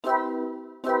Hello,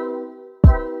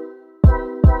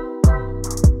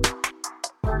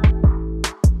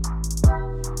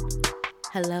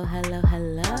 hello,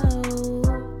 hello,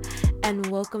 and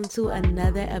welcome to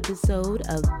another episode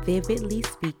of Vividly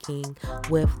Speaking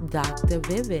with Dr.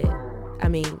 Vivid. I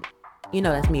mean,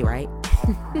 that's me, right?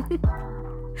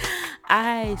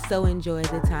 I so enjoy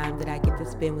the time that I get to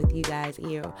spend with you guys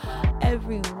here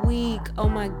every week. Oh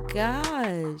my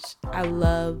gosh. I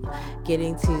love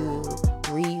getting to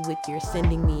read what you're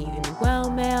sending me in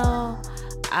mail.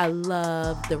 I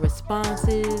love the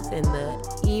responses and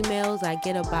the emails I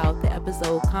get about the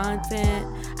episode content.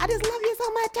 I just love you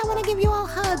so much. I want to give you all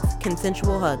hugs.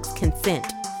 Consensual hugs. Consent.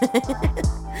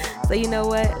 So you know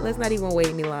what? Let's not even wait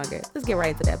any longer. Let's get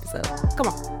right into the episode. Come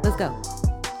on. Let's go.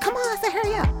 Come on. I said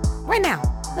hurry up. Right now.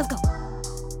 Let's go.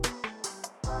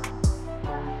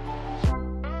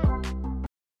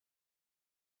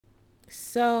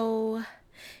 So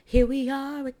here we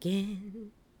are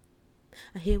again.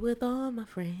 I'm here with all my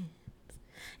friends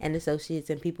and associates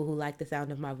and people who like the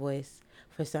sound of my voice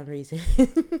for some reason.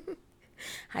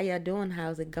 How y'all doing?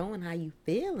 How's it going? How you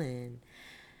feeling?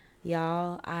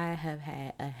 Y'all, I have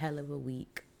had a hell of a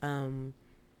week. I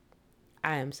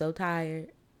am so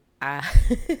tired. I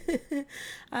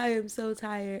I am so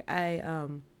tired. I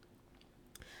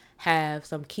have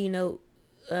some keynote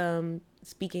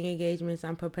speaking engagements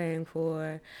I'm preparing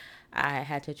for. I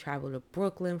had to travel to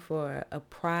Brooklyn for a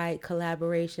Pride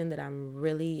collaboration that I'm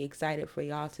really excited for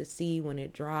y'all to see when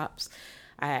it drops.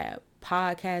 I have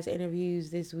podcast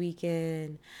interviews this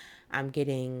weekend. I'm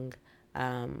getting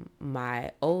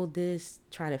my oldest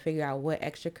trying to figure out what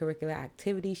extracurricular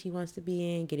activity she wants to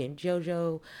be in, getting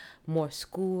JoJo more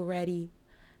school ready.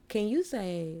 Can you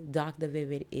say Dr.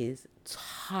 Vivid is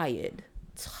tired?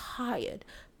 Tired.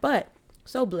 But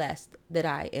so blessed that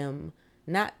I am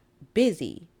not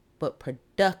busy, but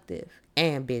productive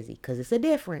and busy, because it's a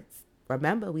difference.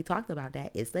 Remember, we talked about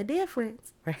that. It's a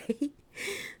difference, right?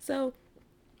 So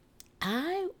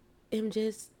I am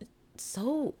just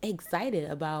so excited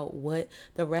about what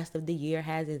the rest of the year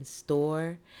has in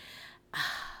store.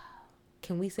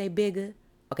 Can we say bigger?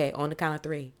 Okay, on the count of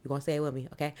three. You're going to say it with me,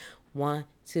 okay? 1,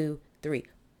 2, 3.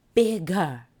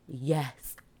 Bigger.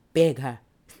 Yes, bigger.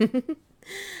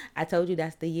 I told you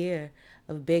that's the year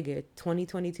of bigger.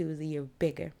 2022 is the year of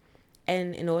bigger.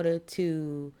 And in order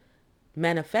to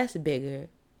manifest bigger,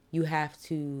 you have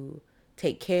to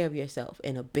take care of yourself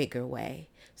in a bigger way.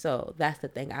 So that's the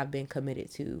thing I've been committed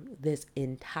to this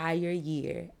entire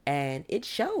year, and it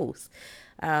shows.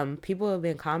 People have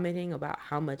been commenting about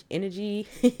how much energy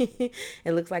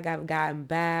it looks like I've gotten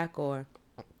back, or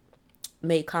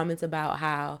made comments about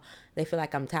how they feel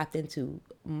like I'm tapped into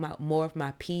more of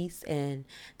my peace, and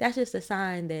that's just a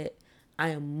sign that I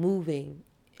am moving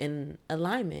in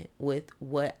alignment with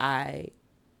what I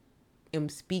am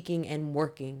speaking and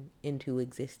working into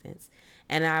existence.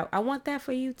 And I want that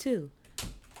for you too.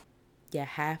 You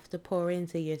have to pour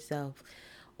into yourself,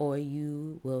 or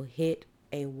you will hit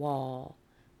a wall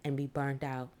and be burnt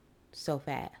out so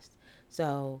fast.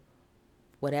 So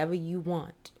whatever you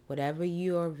want, whatever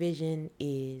your vision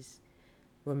is,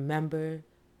 remember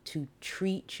to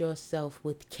treat yourself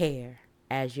with care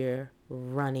as you're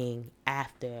running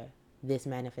after this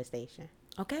manifestation.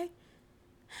 Okay?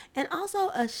 And also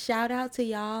a shout out to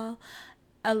y'all.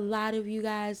 A lot of you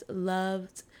guys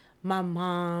loved my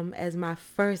mom as my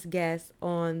first guest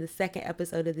on the second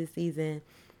episode of this season.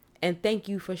 And thank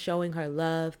you for showing her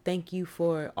love. Thank you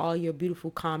for all your beautiful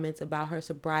comments about her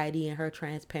sobriety and her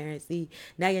transparency.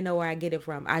 Now you know where I get it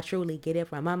from. I truly get it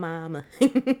from my mama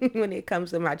when it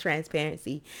comes to my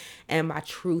transparency and my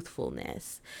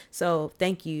truthfulness. So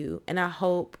thank you. And I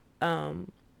hope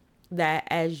that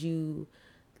as you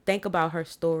think about her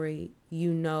story,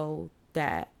 you know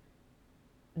that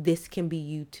this can be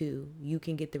you too. You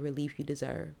can get the relief you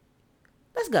deserve.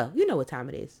 Let's go. You know what time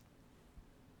it is.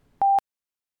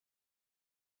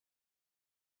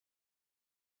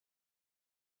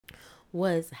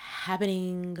 What's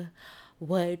happening?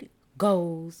 What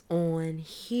goes on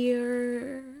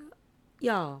here?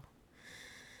 Y'all,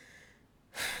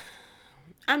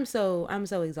 I'm so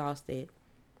exhausted.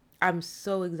 I'm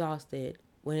so exhausted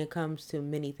when it comes to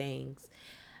many things.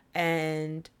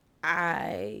 And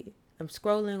I am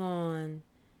scrolling on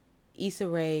Issa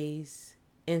Rae's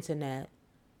internet,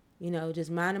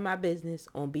 just minding my business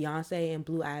on Beyonce and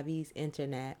Blue Ivy's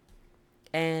internet.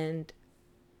 And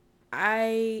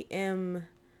I am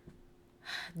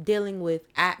dealing with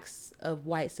acts of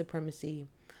white supremacy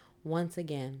once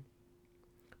again.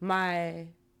 My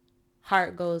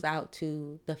heart goes out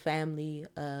to the family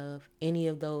of any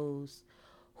of those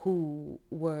who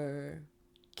were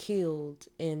killed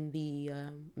in the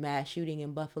mass shooting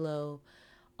in Buffalo.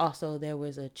 Also, there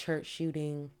was a church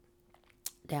shooting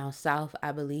down south,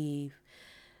 I believe.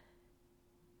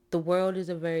 The world is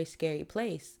a very scary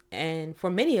place. And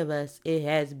for many of us, it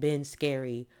has been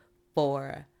scary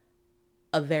for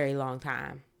a very long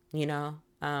time, you know,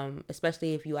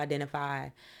 especially if you identify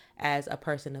as a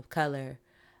person of color.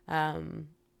 Um,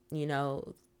 you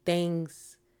know,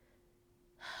 things,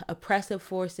 oppressive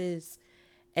forces,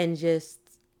 and just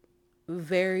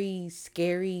very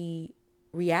scary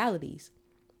realities.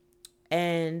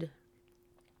 And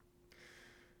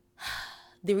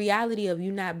the reality of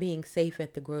you not being safe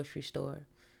at the grocery store,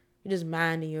 you're just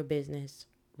minding your business,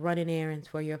 running errands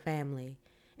for your family,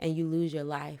 and you lose your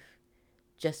life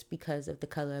just because of the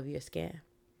color of your skin.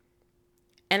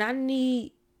 And I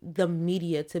need the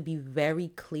media to be very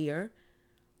clear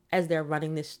as they're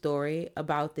running this story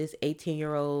about this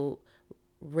 18-year-old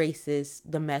racist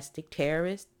domestic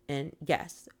terrorist. And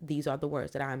yes, these are the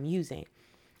words that I'm using.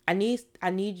 I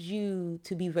need you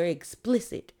to be very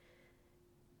explicit,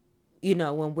 you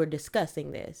know, when we're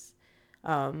discussing this.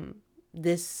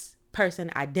 This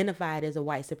person identified as a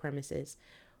white supremacist,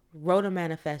 wrote a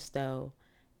manifesto,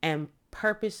 and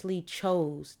purposely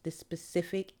chose this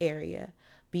specific area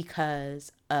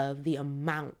because of the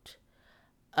amount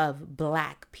of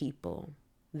black people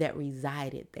that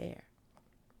resided there.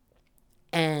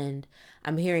 And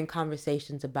I'm hearing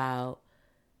conversations about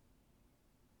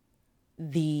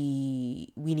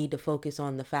we need to focus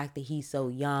on the fact that he's so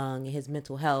young and his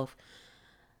mental health.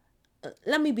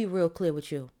 Let me be real clear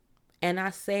with you. And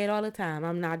I say it all the time.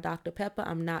 I'm not Dr. Pepper.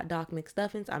 I'm not Doc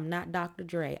McStuffins. I'm not Dr.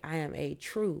 Dre. I am a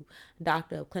true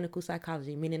doctor of clinical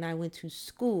psychology, meaning I went to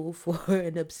school for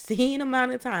an obscene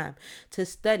amount of time to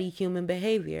study human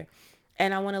behavior.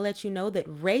 And I want to let you know that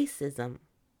racism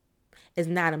is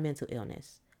not a mental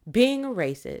illness. Being a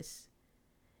racist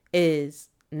is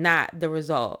not the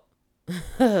result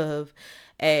of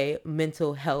a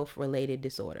mental health related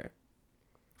disorder.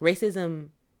 Racism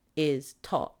is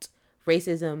taught.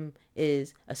 Racism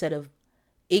is a set of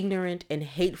ignorant and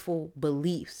hateful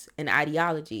beliefs and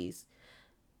ideologies.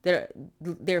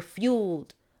 They're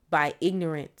fueled by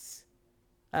ignorance,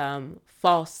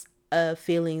 false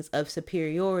feelings of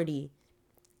superiority,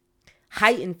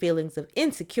 heightened feelings of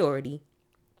insecurity,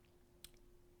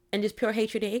 and just pure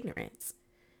hatred and ignorance.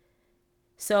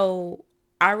 So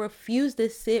I refuse to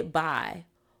sit by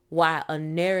while a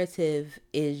narrative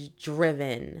is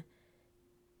driven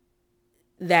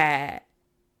that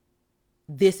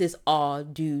this is all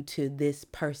due to this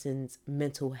person's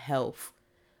mental health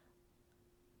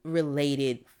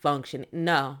related function.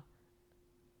 No,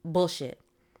 bullshit.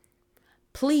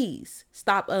 Please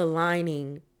stop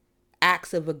aligning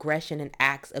acts of aggression and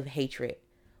acts of hatred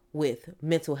with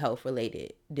mental health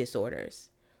related disorders,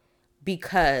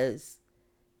 because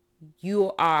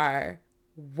you are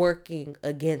working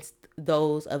against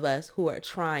those of us who are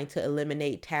trying to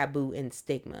eliminate taboo and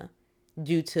stigma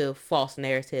due to false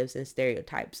narratives and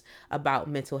stereotypes about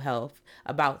mental health,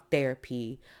 about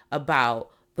therapy,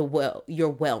 about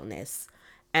your wellness.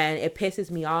 And it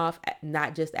pisses me off,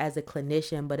 not just as a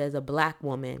clinician, but as a black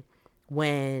woman,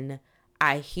 when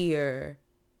I hear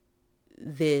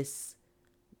this,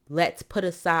 let's put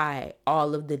aside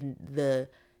all of the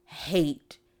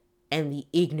hate and the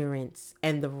ignorance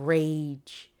and the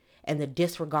rage and the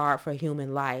disregard for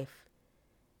human life,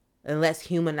 and let's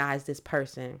humanize this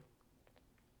person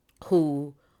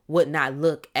who would not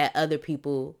look at other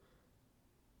people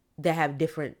that have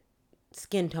different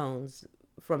skin tones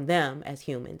from them as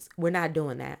humans. We're not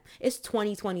doing that. It's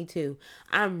 2022.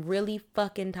 I'm really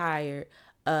fucking tired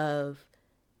of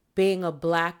being a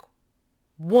black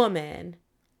woman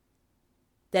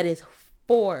that is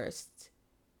forced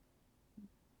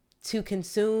to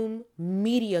consume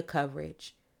media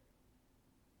coverage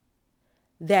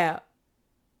that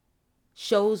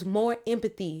shows more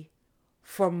empathy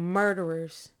for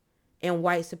murderers and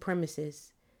white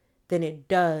supremacists than it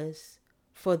does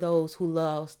for those who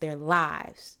lost their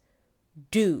lives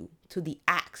due to the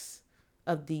acts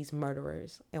of these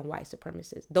murderers and white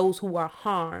supremacists. Those who are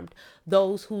harmed,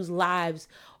 those whose lives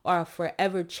are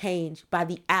forever changed by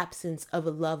the absence of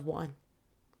a loved one.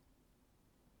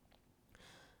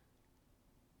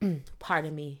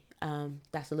 Pardon me.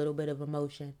 That's a little bit of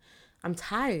emotion. I'm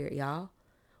tired, y'all.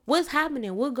 What's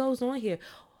happening? What goes on here?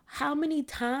 How many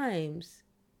times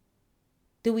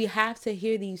do we have to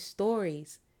hear these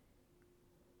stories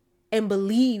and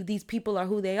believe these people are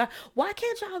who they are? Why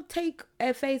can't y'all take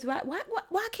at face value?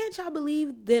 Why can't y'all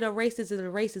believe that a racist is a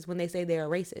racist when they say they're a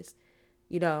racist?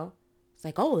 You know, it's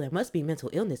like, oh, there must be mental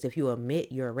illness if you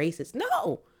admit you're a racist.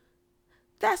 No,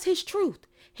 That's his truth.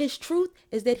 His truth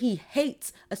is that he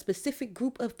hates a specific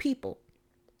group of people.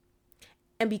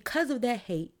 And because of that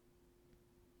hate,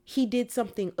 he did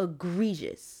something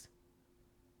egregious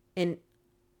and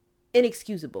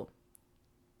inexcusable.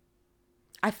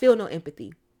 I feel no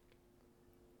empathy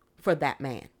for that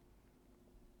man.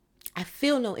 I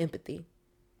feel no empathy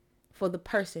for the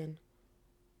person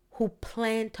who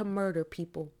planned to murder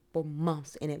people for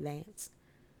months in advance.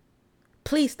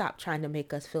 Please stop trying to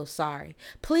make us feel sorry.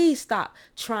 Please stop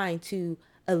trying to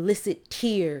elicit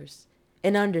tears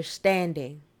and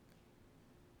understanding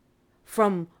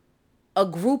from a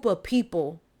group of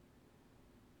people.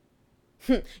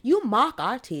 You mock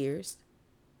our tears.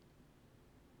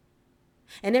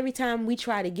 And every time we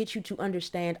try to get you to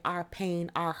understand our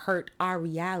pain, our hurt, our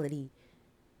reality,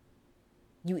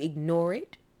 you ignore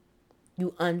it.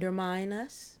 You undermine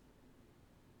us.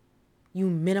 You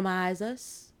minimize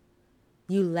us.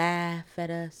 You laugh at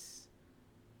us.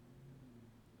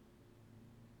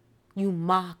 You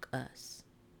mock us.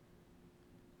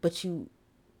 But you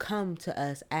come to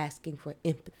us asking for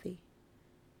empathy.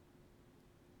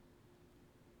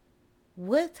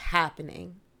 What's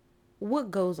happening?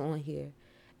 What goes on here?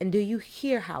 And do you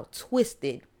hear how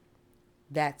twisted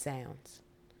that sounds?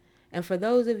 And for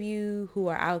those of you who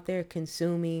are out there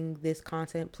consuming this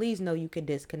content, please know you can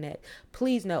disconnect.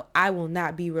 Please know I will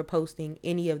not be reposting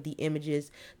any of the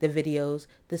images, the videos,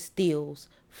 the stills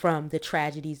from the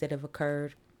tragedies that have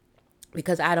occurred,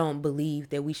 because I don't believe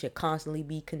that we should constantly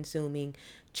be consuming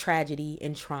tragedy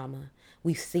and trauma.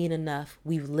 We've seen enough.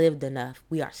 We've lived enough.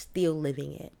 We are still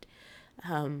living it.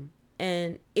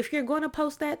 And if you're going to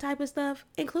post that type of stuff,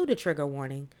 include a trigger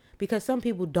warning, because some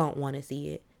people don't want to see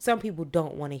it. Some people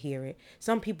don't want to hear it.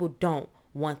 Some people don't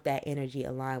want that energy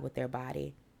aligned with their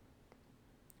body.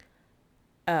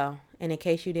 Oh, and in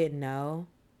case you didn't know,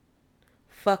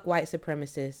 fuck white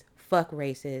supremacists, fuck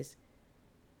racists.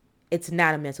 It's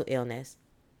not a mental illness.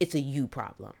 It's a you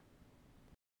problem.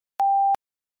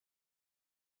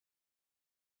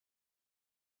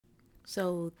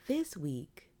 So this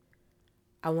week,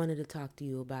 I wanted to talk to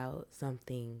you about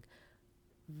something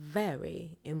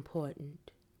very important.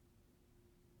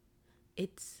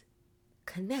 It's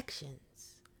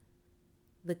connections.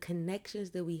 The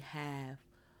connections that we have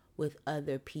with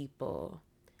other people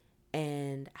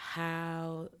and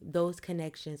how those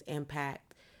connections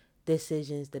impact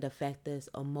decisions that affect us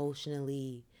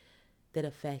emotionally, that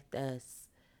affect us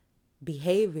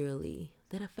behaviorally,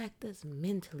 that affect us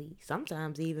mentally,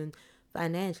 sometimes even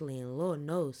financially, and Lord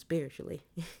knows spiritually.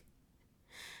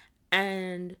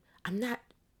 And I'm not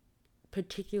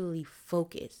particularly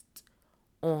focused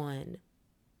on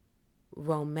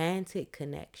romantic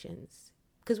connections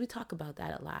because we talk about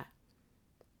that a lot.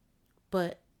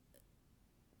 But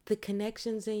the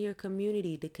connections in your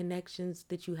community, the connections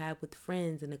that you have with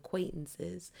friends and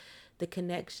acquaintances, the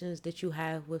connections that you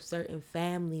have with certain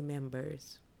family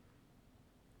members.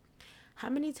 How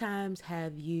many times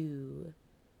have you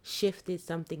shifted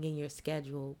something in your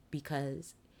schedule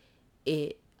because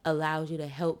it allows you to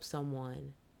help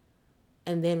someone,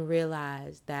 and then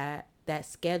realize that that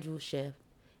schedule shift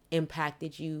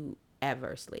impacted you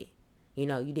adversely? You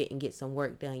know, you didn't get some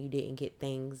work done. You didn't get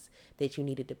things that you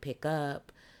needed to pick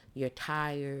up. You're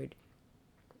tired.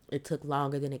 It took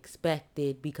longer than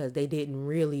expected because they didn't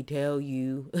really tell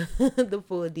you the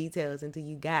full details until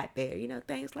you got there. You know,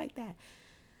 things like that.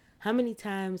 How many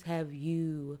times have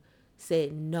you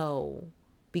said no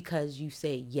because you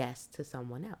said yes to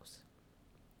someone else?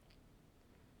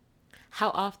 How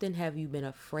often have you been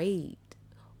afraid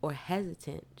or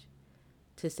hesitant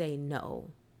to say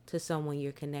no to someone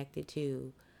you're connected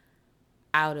to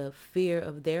out of fear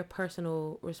of their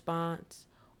personal response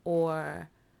or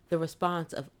the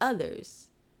response of others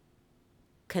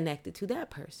connected to that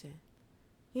person?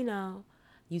 You know,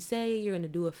 you say you're going to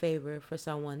do a favor for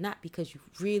someone, not because you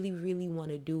really, really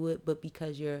want to do it, but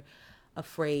because you're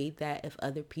afraid that if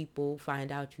other people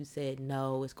find out you said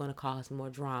no, it's going to cause more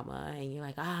drama. And you're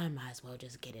like, I might as well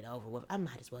just get it over with. I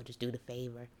might as well just do the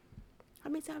favor. How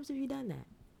many times have you done that?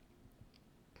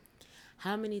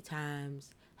 How many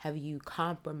times have you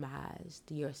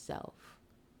compromised yourself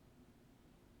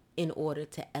in order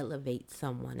to elevate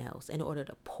someone else, in order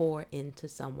to pour into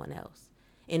someone else,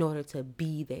 in order to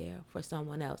be there for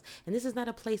someone else? And this is not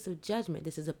a place of judgment.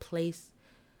 This is a place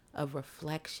of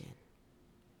reflection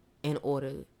in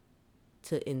order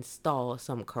to install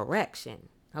some correction,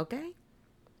 okay?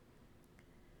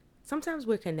 Sometimes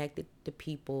we're connected to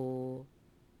people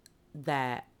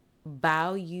that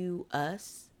value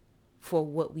us for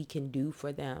what we can do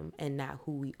for them and not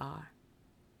who we are.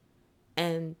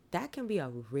 And that can be a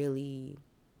really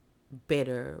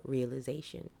bitter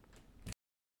realization.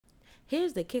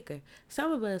 Here's the kicker.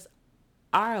 Some of us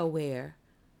are aware,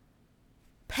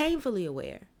 painfully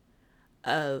aware,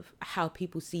 of how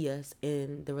people see us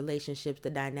in the relationships, the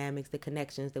dynamics, the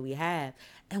connections that we have.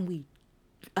 And we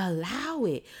allow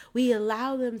it. We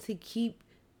allow them to keep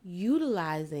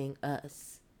utilizing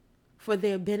us for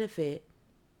their benefit,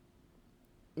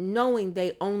 knowing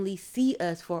they only see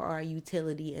us for our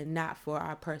utility and not for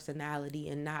our personality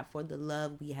and not for the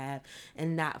love we have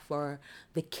and not for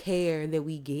the care that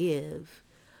we give,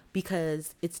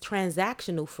 because it's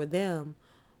transactional for them,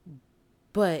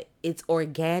 but it's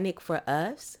organic for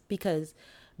us, because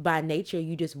by nature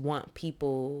you just want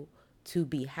people to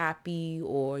be happy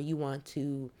or you want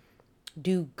to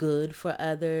do good for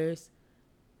others.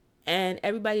 And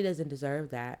everybody doesn't deserve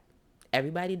that.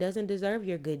 Everybody doesn't deserve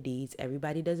your good deeds.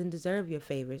 Everybody doesn't deserve your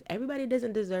favors. Everybody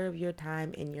doesn't deserve your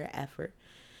time and your effort.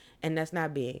 And that's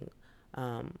not being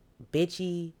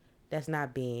bitchy. That's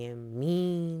not being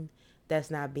mean. That's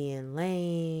not being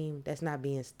lame. That's not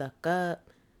being stuck up.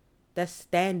 That's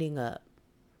standing up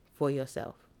for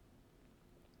yourself.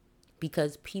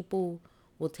 Because people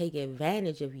will take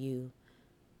advantage of you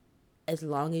as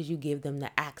long as you give them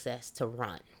the access to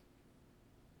run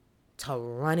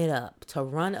it up, to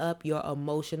run up your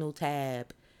emotional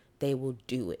tab. They will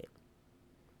do it.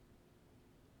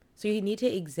 So you need to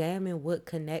examine what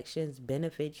connections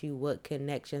benefit you, what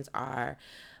connections are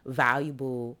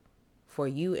valuable for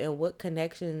you, and what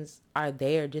connections are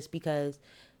there just because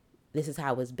this is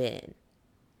how it's been.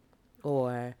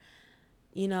 Or,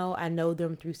 I know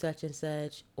them through such and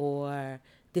such, or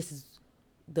this is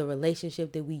the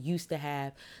relationship that we used to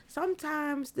have.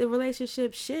 Sometimes the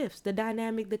relationship shifts, the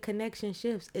dynamic, the connection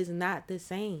shifts. It's not the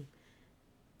same.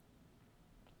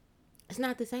 It's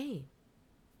not the same.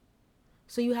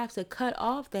 So you have to cut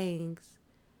off things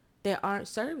that aren't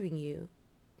serving you.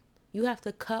 You have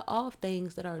to cut off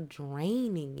things that are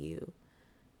draining you.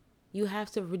 You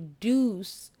have to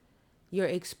reduce your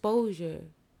exposure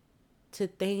to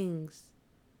things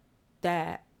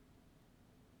that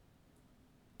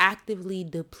actively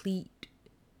deplete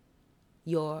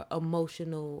your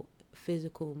emotional,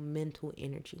 physical, mental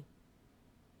energy.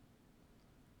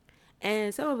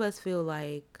 And some of us feel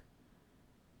like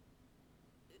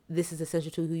this is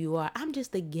essential to who you are. I'm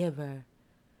just a giver.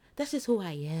 That's just who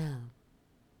I am.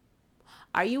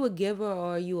 Are you a giver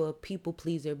or are you a people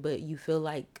pleaser, but you feel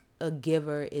like a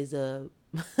giver is a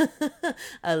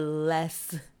a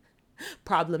less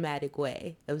problematic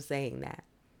way of saying that?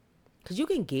 Because you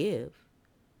can give,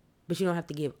 but you don't have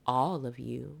to give all of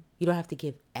you. You don't have to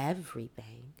give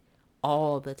everything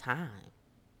all the time.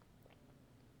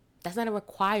 That's not a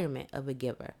requirement of a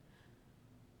giver.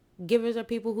 Givers are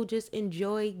people who just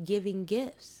enjoy giving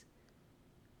gifts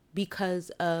because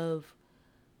of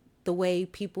the way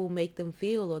people make them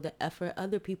feel or the effort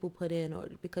other people put in, or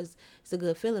because it's a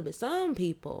good feeling. But some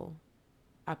people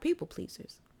are people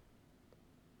pleasers.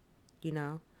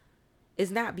 It's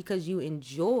not because you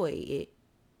enjoy it.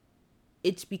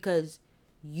 It's because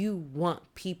you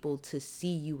want people to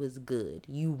see you as good.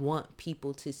 You want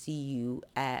people to see you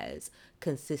as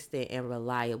consistent and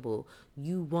reliable.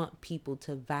 You want people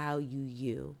to value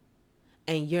you.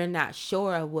 And you're not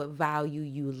sure of what value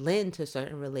you lend to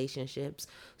certain relationships.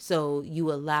 So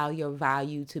you allow your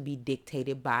value to be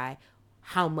dictated by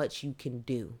how much you can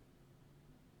do.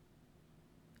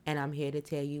 And I'm here to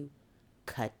tell you,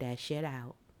 cut that shit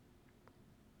out.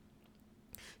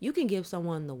 You can give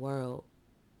someone the world,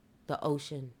 the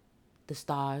ocean, the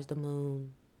stars, the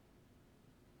moon,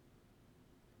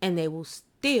 and they will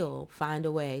still find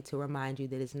a way to remind you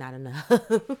that it's not enough.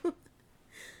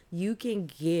 You can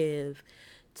give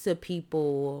to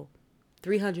people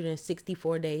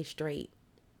 364 days straight.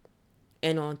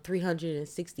 And on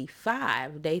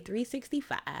 365, day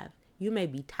 365, you may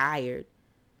be tired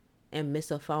and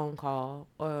miss a phone call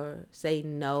or say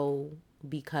no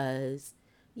because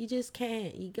you just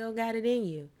can't. You don't got it in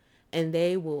you. And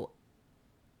they will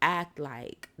act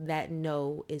like that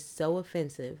no is so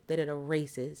offensive that it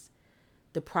erases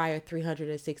the prior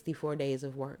 364 days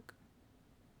of work.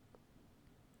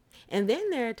 And then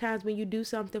there are times when you do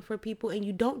something for people and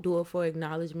you don't do it for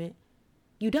acknowledgement.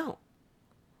 You don't.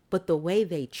 But the way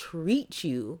they treat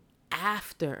you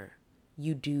after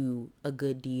you do a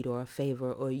good deed or a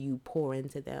favor or you pour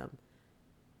into them,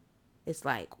 it's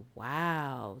like,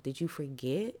 wow, did you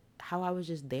forget how I was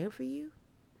just there for you?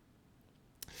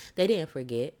 They didn't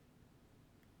forget.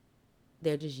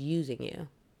 They're just using you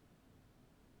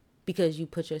because you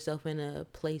put yourself in a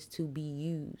place to be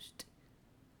used.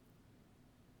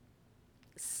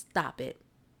 Stop it.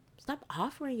 Stop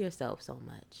offering yourself so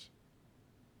much.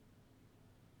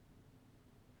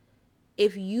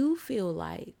 If you feel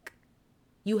like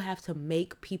You have to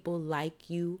make people like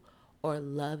you or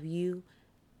love you.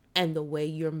 And the way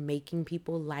you're making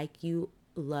people like you,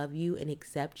 love you, and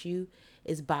accept you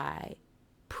is by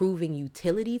proving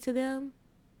utility to them.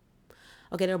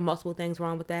 Okay, there are multiple things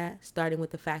wrong with that, starting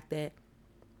with the fact that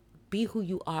be who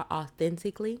you are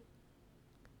authentically.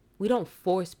 We don't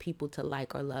force people to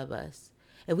like or love us.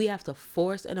 If we have to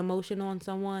force an emotion on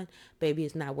someone, baby,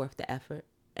 it's not worth the effort,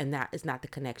 and that is not the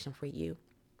connection for you.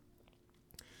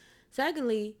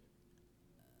 Secondly,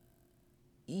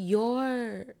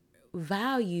 your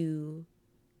value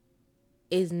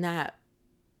is not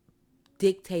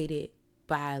dictated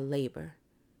by labor.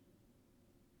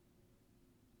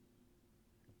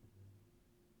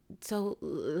 So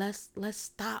let's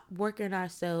stop working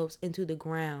ourselves into the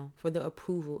ground for the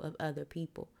approval of other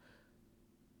people.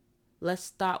 Let's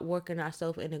stop working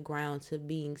ourselves in the ground to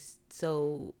being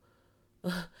so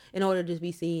in order to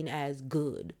be seen as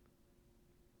good.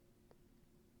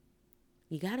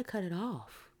 You got to cut it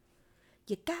off.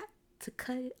 You got to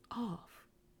cut it off.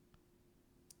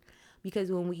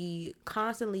 Because when we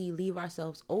constantly leave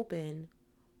ourselves open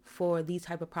for these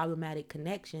type of problematic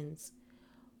connections,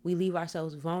 we leave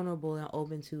ourselves vulnerable and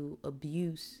open to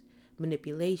abuse,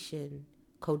 manipulation,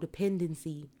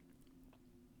 codependency.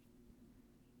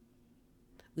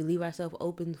 We leave ourselves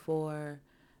open for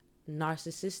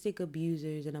narcissistic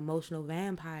abusers and emotional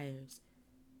vampires.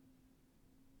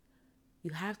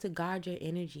 You have to guard your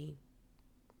energy.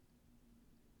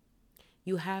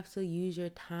 You have to use your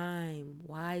time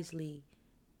wisely.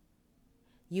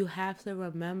 You have to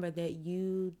remember that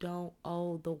you don't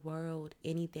owe the world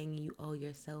anything. You owe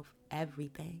yourself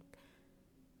everything.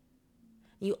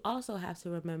 You also have to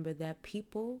remember that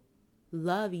people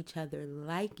love each other,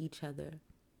 like each other,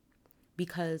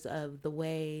 because of the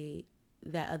way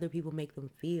that other people make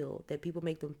them feel. That people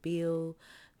make them feel,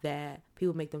 that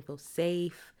people make them feel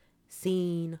safe,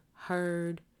 seen,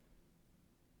 heard,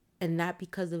 and not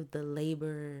because of the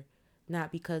labor,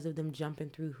 not because of them jumping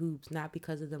through hoops, not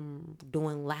because of them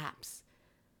doing laps,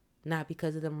 not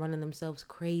because of them running themselves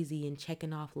crazy and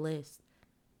checking off lists.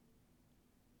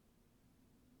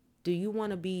 Do you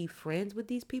want to be friends with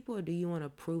these people, or do you want to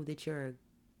prove that you're a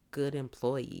good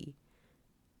employee?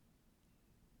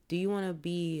 Do you want to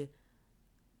be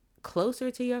closer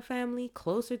to your family,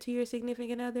 closer to your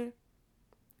significant other?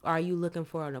 Or are you looking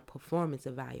for a performance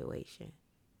evaluation?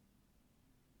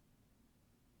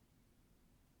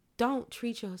 Don't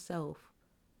treat yourself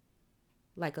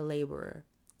like a laborer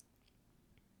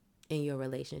in your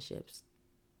relationships.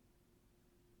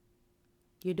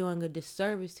 You're doing a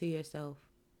disservice to yourself,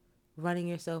 running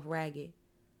yourself ragged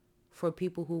for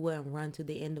people who wouldn't run to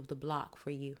the end of the block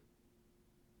for you.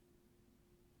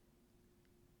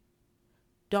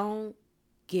 Don't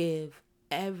give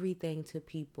everything to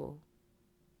people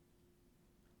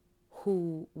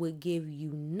who would give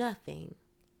you nothing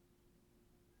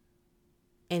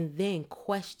and then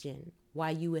question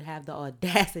why you would have the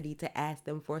audacity to ask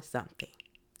them for something.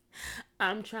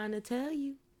 I'm trying to tell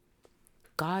you,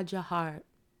 guard your heart,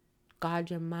 guard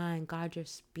your mind, guard your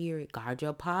spirit, guard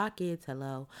your pockets.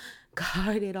 Hello,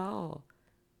 guard it all.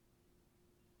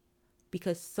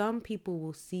 Because some people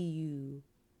will see you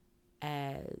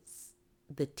as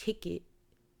the ticket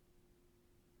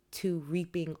to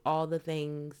reaping all the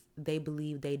things they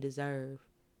believe they deserve.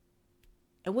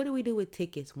 And what do we do with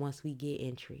tickets once we get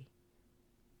entry?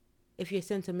 If you're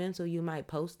sentimental, you might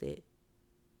post it,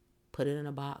 put it in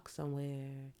a box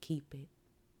somewhere, keep it.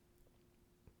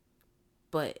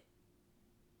 But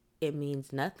it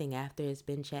means nothing after it's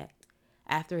been checked,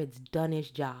 after it's done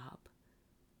its job.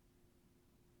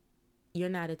 You're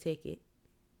not a ticket.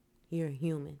 You're a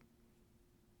human.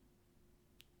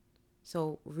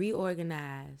 So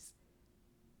reorganize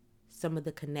some of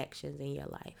the connections in your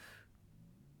life.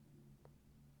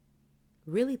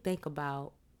 Really think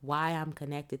about why I'm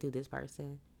connected to this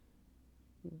person,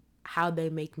 how they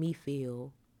make me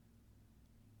feel,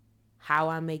 how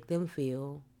I make them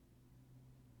feel.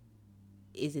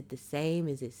 Is it the same?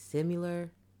 Is it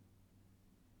similar?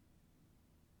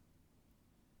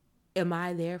 Am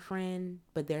I their friend,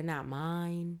 but they're not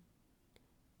mine?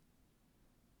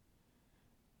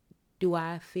 Do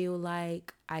I feel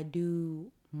like I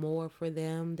do more for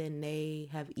them than they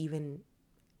have even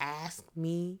asked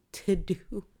me to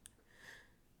do?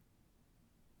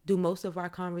 Do most of our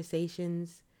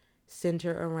conversations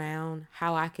center around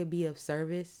how I could be of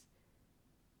service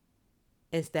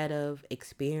instead of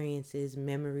experiences,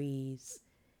 memories,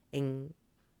 and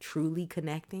truly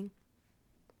connecting?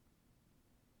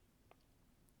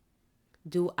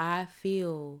 Do I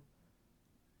feel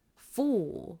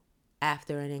full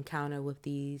after an encounter with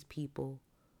these people,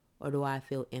 or do I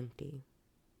feel empty?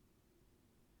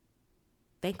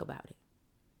 Think about it.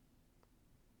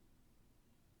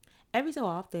 Every so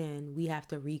often, we have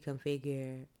to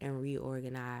reconfigure and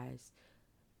reorganize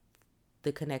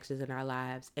the connections in our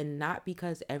lives. And not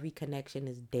because every connection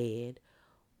is dead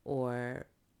or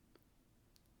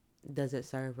doesn't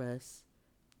serve us,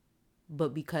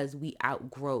 but because we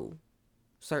outgrow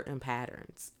certain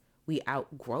patterns. We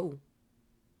outgrow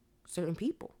certain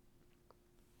people.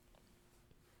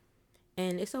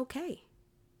 And it's okay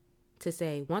to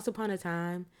say, once upon a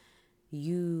time,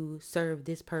 you served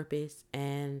this purpose,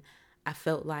 and I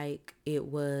felt like it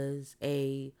was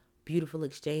a beautiful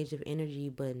exchange of energy,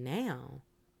 but now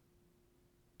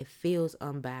it feels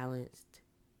unbalanced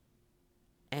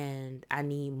and I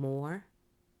need more.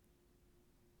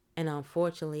 And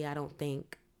unfortunately, I don't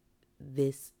think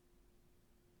this,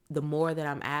 the more that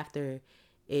I'm after,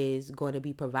 is going to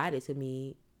be provided to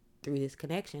me through this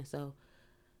connection. So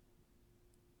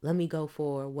let me go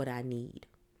for what I need.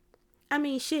 I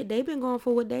mean, shit, they've been going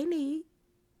for what they need.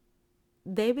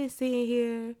 They've been sitting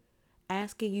here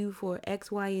asking you for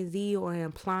X, Y, and Z, or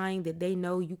implying that they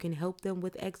know you can help them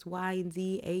with X, Y, and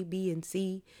Z, A, B, and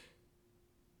C.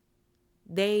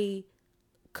 They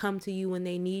come to you when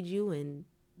they need you and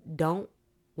don't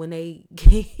when they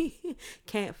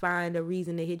can't find a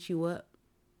reason to hit you up.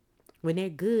 When they're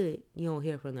good, you don't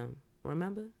hear from them.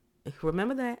 Remember?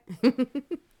 Remember that.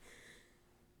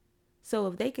 So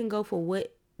if they can go for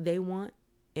what they want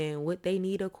and what they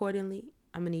need accordingly,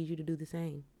 I'm going to need you to do the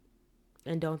same.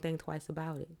 And don't think twice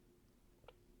about it.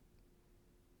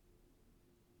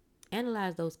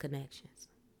 Analyze those connections.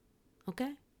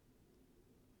 Okay?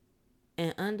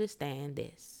 And understand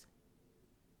this.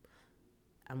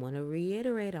 I'm going to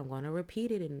reiterate, I'm going to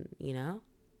repeat it, and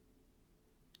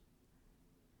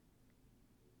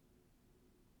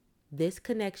this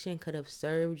connection could have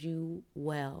served you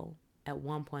well at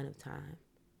one point of time.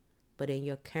 But in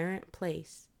your current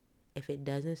place, if it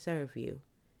doesn't serve you,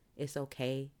 it's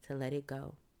okay to let it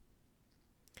go.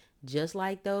 Just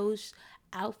like those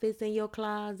outfits in your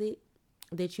closet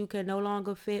that you can no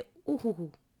longer fit.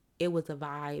 Ooh, it was a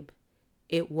vibe.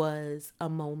 It was a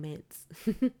moment.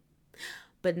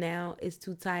 But now it's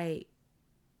too tight.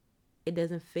 It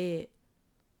doesn't fit.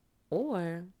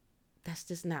 Or that's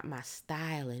just not my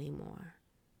style anymore.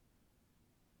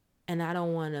 And I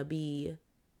don't want to be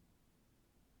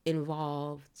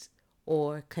involved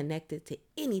or connected to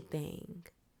anything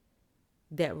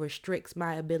that restricts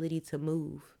my ability to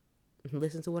move.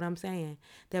 Listen to what I'm saying.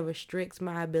 That restricts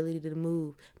my ability to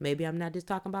move. Maybe I'm not just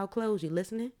talking about clothes. You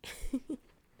listening?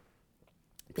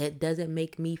 That doesn't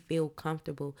make me feel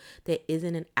comfortable. That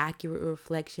isn't an accurate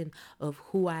reflection of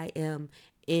who I am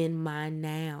in my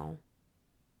now.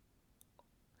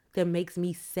 That makes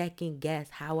me second guess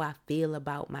how I feel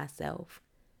about myself.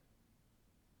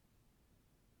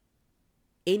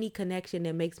 Any connection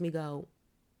that makes me go,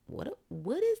 what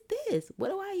is this?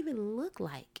 What do I even look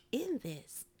like in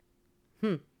this?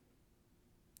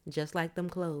 Just like them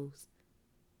clothes.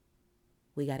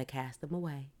 We got to cast them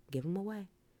away. Give them away.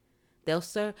 They'll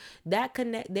serve their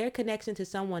connection to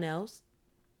someone else,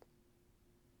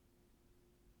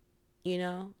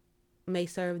 may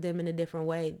serve them in a different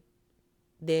way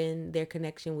than their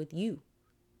connection with you.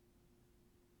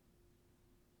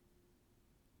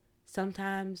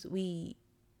 Sometimes we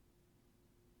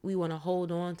want to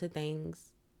hold on to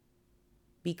things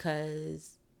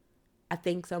because I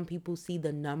think some people see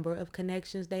the number of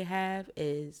connections they have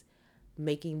as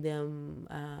making them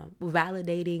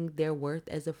validating their worth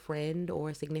as a friend or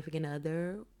a significant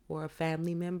other or a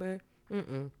family member.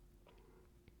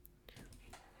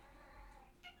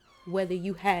 Whether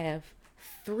you have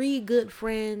 3 good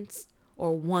friends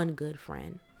or 1 good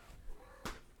friend,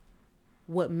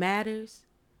 what matters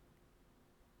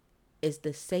is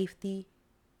the safety,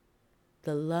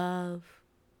 the love,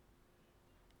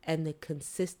 and the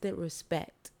consistent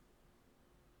respect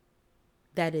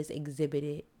that is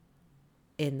exhibited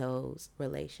in those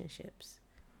relationships.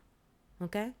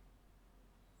 Okay?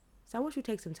 So I want you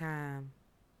to take some time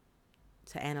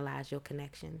to analyze your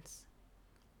connections.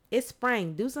 It's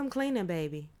spring. Do some cleaning,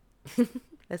 baby.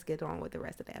 Let's get on with the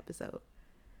rest of the episode.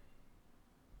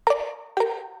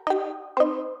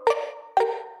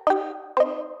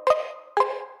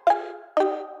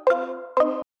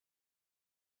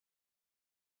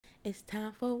 It's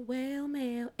time for Well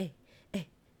Mail, ay, ay.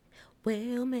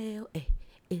 Well Mail, ay.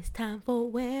 It's time for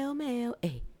Well Mail,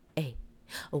 ay, ay.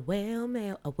 A Well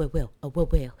Mail, a well.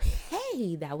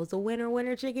 Hey, that was a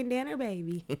winner chicken dinner,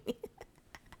 baby.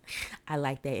 I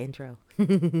like that intro.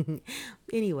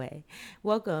 Anyway,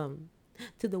 welcome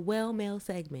to the Well Mail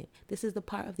segment. This is the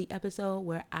part of the episode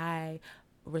where I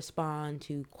respond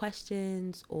to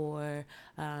questions or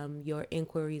your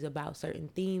inquiries about certain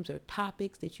themes or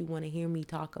topics that you want to hear me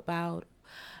talk about,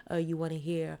 you want to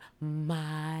hear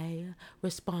my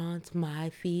response, my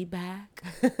feedback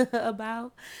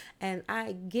about. And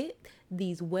I get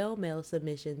these well mail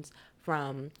submissions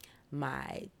from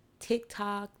my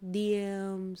TikTok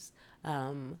DMs,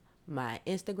 my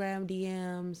Instagram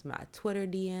DMs, my Twitter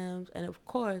DMs, and of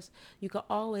course, you can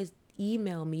always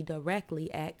email me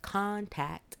directly at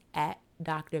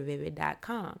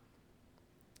contact@drvivid.com.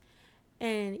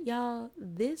 And y'all,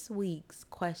 this week's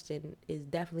question is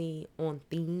definitely on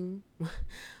theme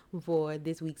for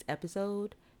this week's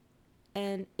episode.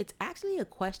 And it's actually a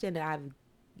question that I've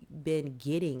been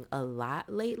getting a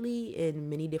lot lately in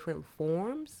many different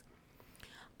forms.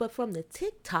 But from the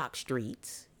TikTok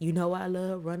streets, you know I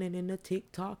love running in the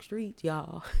TikTok streets,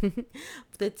 y'all.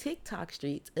 The TikTok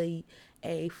streets, a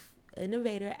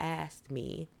innovator asked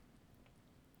me,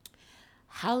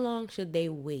 how long should they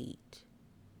wait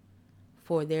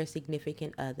for their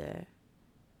significant other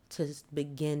to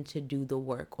begin to do the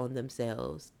work on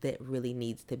themselves that really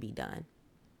needs to be done?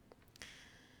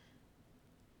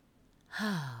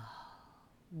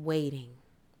 Waiting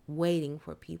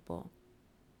for people.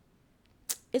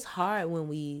 It's hard when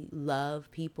we love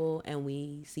people and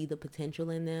we see the potential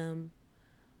in them,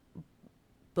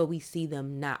 but we see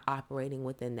them not operating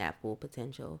within that full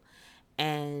potential.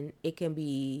 And it can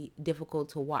be difficult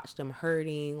to watch them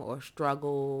hurting or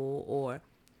struggle or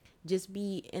just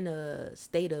be in a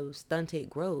state of stunted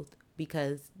growth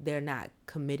because they're not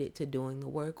committed to doing the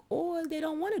work, or they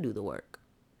don't want to do the work.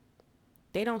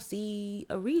 They don't see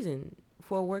a reason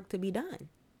for work to be done.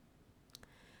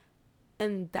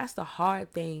 And that's the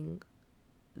hard thing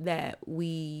that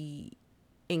we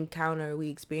encounter, we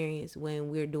experience when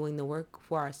we're doing the work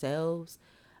for ourselves,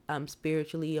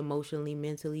 spiritually, emotionally,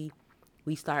 mentally.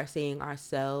 We start seeing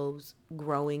ourselves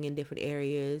growing in different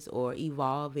areas or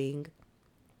evolving.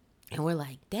 And we're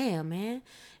like, damn, man,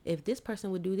 if this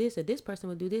person would do this or this person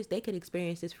would do this, they could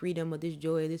experience this freedom or this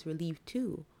joy or this relief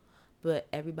too. But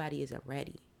everybody isn't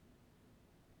ready.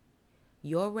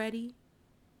 You're ready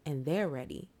and they're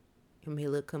ready. It may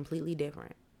look completely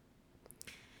different.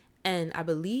 And I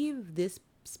believe this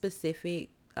specific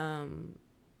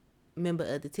member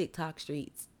of the TikTok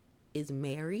streets is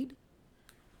married.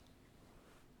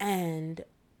 And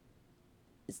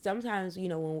sometimes,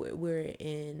 when we're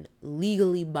in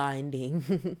legally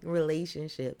binding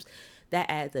relationships, that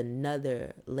adds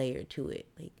another layer to it.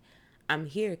 Like, I'm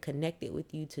here connected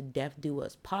with you to death do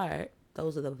us part.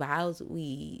 Those are the vows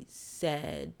we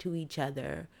said to each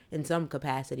other in some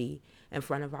capacity in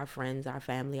front of our friends, our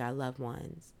family, our loved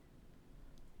ones.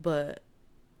 But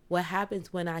what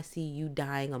happens when I see you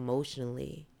dying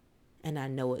emotionally and I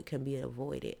know it can be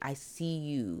avoided? I see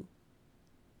you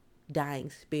dying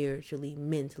spiritually,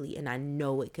 mentally, and I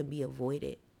know it can be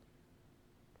avoided.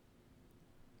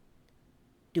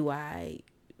 Do I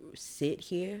sit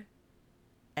here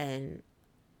and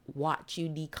watch you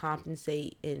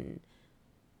decompensate and,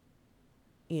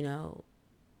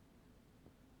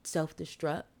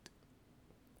 self-destruct?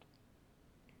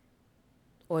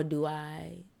 Or do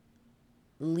I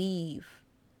leave,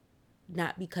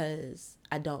 not because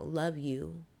I don't love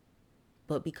you,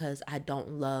 but because I don't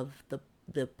love the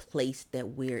place that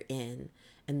we're in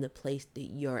and the place that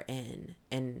you're in,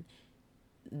 and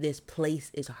this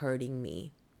place is hurting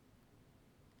me?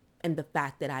 And the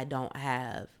fact that I don't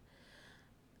have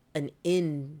an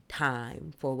end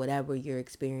time for whatever you're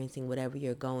experiencing, whatever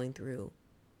you're going through,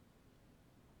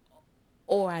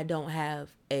 or I don't have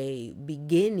a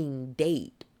beginning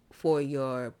date for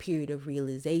your period of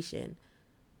realization,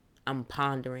 I'm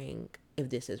pondering if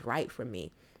this is right for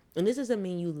me. And this doesn't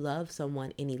mean you love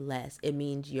someone any less. It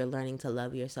means you're learning to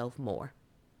love yourself more.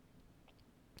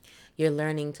 You're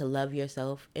learning to love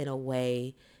yourself in a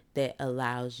way that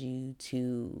allows you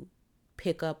to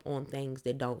pick up on things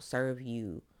that don't serve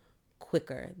you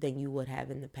quicker than you would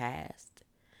have in the past.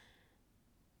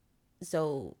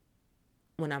 So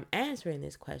when I'm answering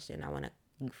this question, I want to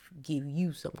give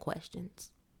you some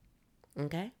questions.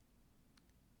 Okay?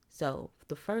 So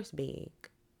the first being,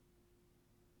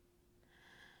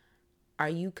 are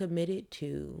you committed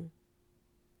to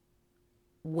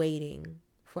waiting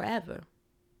forever?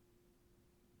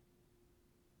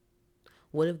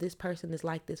 What if this person is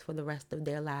like this for the rest of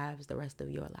their lives, the rest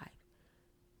of your life?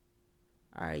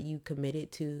 Are you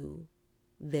committed to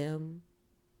them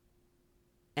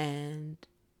and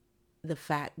the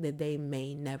fact that they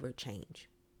may never change?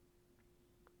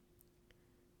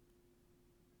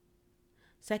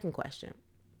 Second question,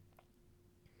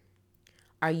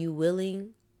 are you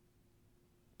willing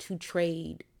to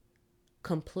trade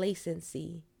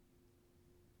complacency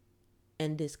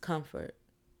and discomfort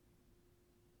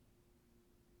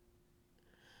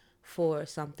for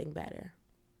something better?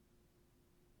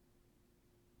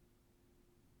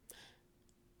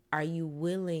 Are you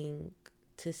willing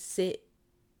to sit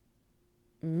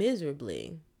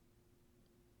miserably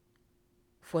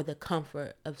for the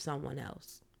comfort of someone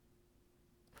else?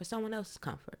 For someone else's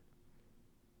comfort?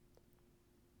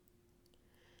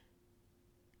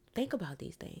 Think about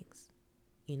these things,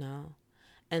 you know?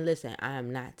 And listen, I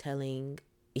am not telling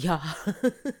y'all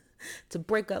to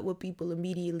break up with people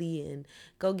immediately and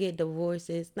go get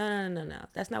divorces. No.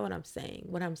 That's not what I'm saying.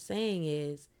 What I'm saying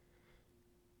is,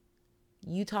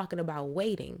 you talking about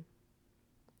waiting.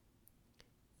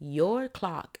 Your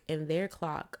clock and their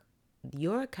clock,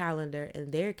 your calendar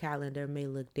and their calendar may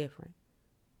look different.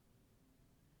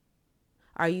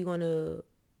 Are you going to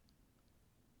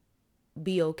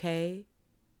be okay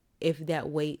if that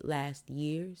wait lasts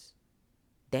years,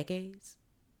 decades?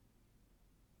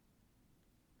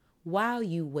 While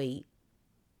you wait,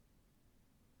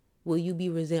 will you be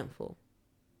resentful?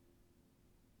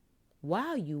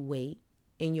 While you wait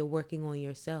and you're working on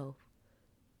yourself,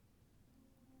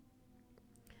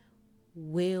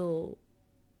 will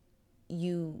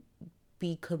you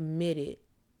be committed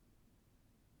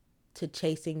to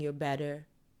chasing your better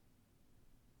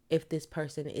if this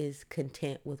person is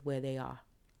content with where they are?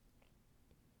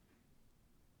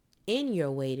 In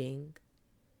your waiting,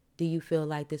 do you feel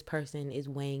like this person is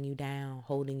weighing you down,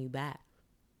 holding you back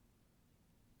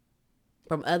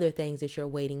from other things that you're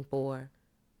waiting for?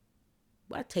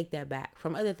 Well, I take that back.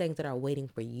 From other things that are waiting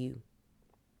for you.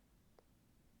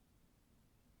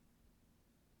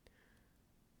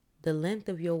 The length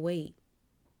of your wait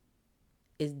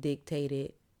is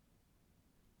dictated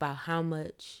by how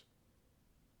much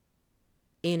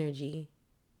energy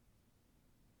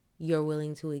you're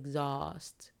willing to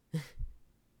exhaust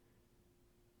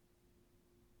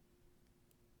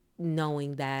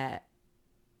knowing that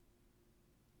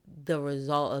the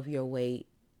result of your wait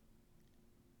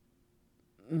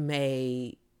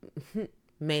may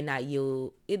not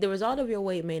yield, the result of your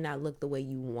wait may not look the way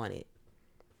you want it.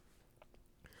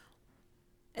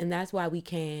 And that's why we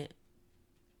can't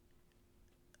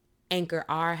anchor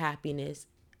our happiness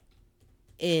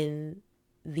in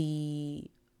the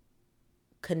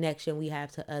connection we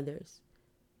have to others.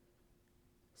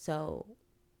 So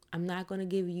I'm not going to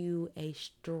give you a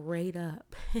straight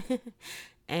up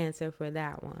answer for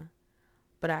that one.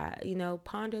 But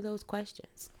ponder those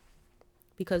questions,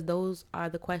 because those are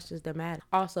the questions that matter.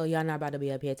 Also, y'all not about to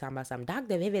be up here talking about something.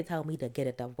 Dr. Vivid told me to get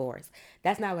a divorce.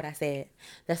 That's not what I said.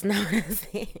 That's not what I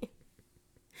said.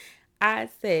 I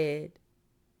said,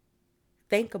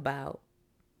 think about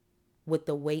what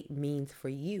the wait means for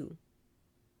you.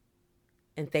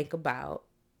 And think about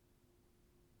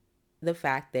the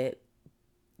fact that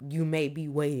you may be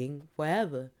waiting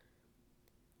forever.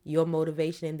 Your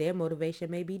motivation and their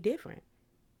motivation may be different.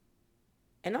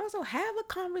 And also have a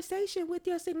conversation with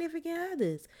your significant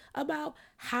others about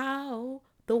how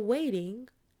the waiting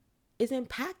is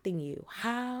impacting you,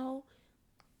 how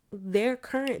their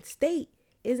current state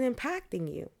is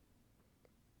impacting you.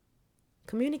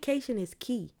 Communication is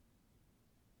key,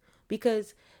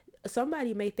 because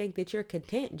somebody may think that you're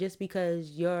content just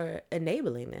because you're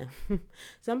enabling them.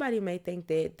 Somebody may think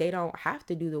that they don't have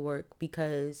to do the work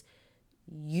because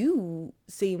you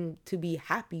seem to be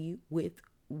happy with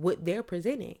what they're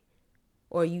presenting,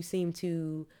 or you seem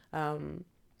to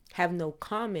have no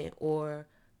comment or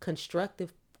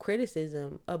constructive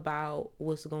criticism about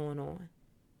what's going on.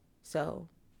 So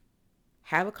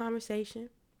have a conversation,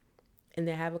 and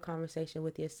then have a conversation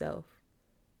with yourself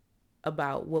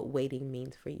about what waiting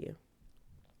means for you.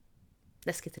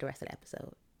 Let's get to the rest of the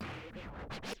episode.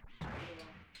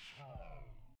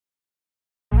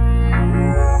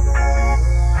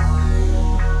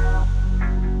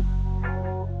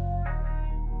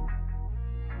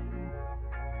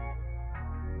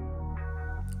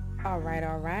 All right.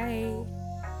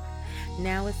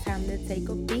 Now it's time to take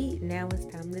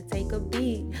a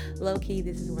beat. Low key,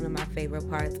 this is one of my favorite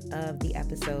parts of the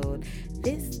episode.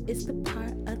 This is the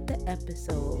part of the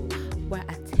episode where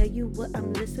I tell you what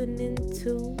I'm listening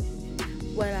to,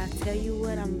 where I tell you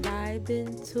what I'm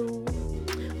vibing to,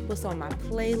 what's on my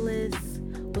playlist,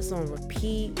 what's on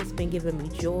repeat, what's been giving me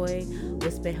joy,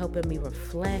 what's been helping me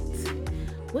reflect,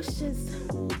 what's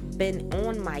just been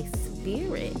on my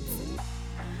spirit.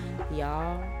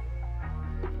 Y'all.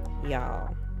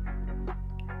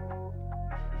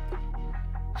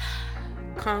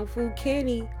 Kung Fu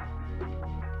Kenny,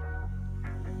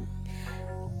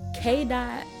 K.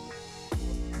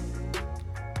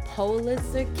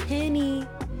 Pulitzer Kenny,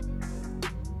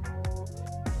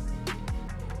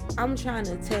 I'm trying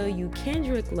to tell you,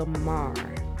 Kendrick Lamar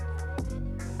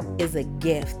is a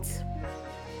gift.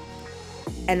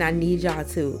 And I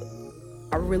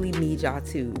really need y'all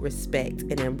to respect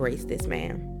and embrace this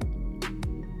man.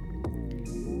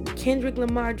 Kendrick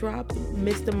Lamar dropped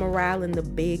Mr. Morale and the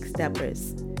Big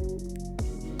Steppers.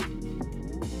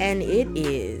 And it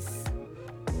is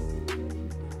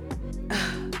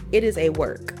a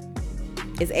work.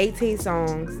 It's 18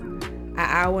 songs, an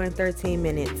hour and 13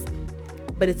 minutes,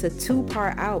 but it's a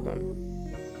 2-part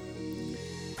album.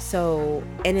 So,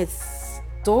 and it's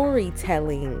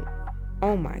storytelling.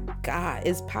 Oh my God,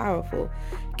 it's powerful.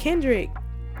 Kendrick,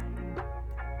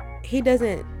 he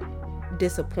doesn't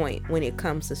disappoint when it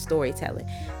comes to storytelling.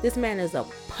 This man is a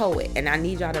poet, and I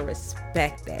need y'all to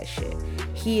respect that shit.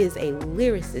 He is a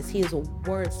lyricist. He is a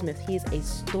wordsmith. He is a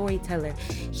storyteller.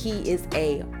 He is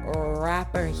a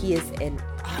rapper. He is an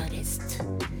artist.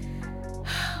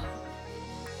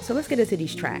 So let's get into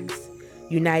these tracks.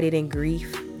 United in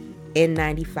Grief,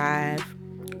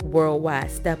 N95, Worldwide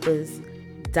Steppers,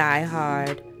 Die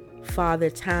Hard,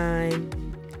 Father Time,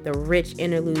 The Rich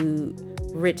Interlude,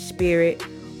 Rich Spirit,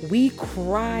 We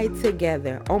Cried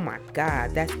Together. Oh my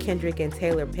God, that's Kendrick and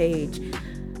Taylor Page.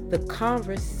 The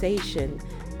conversation,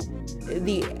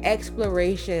 the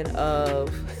exploration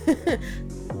of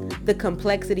the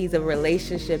complexities of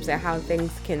relationships and how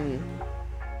things can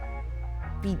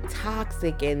be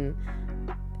toxic, and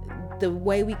the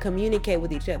way we communicate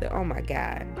with each other. Oh my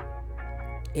God.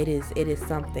 It is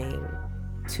something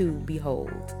to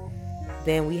behold.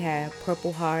 Then we have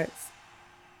Purple Hearts.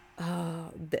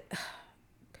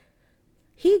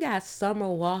 He got Summer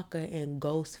Walker and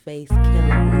Ghostface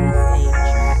Killah on the same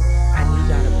track.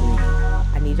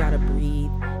 I need y'all to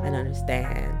breathe and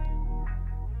understand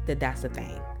that that's a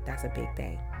thing. That's a big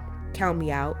thing. Count Me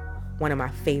Out, one of my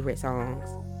favorite songs.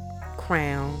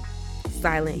 Crown,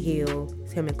 Silent Hill,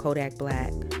 it's him and Kodak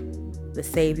Black. The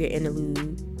Savior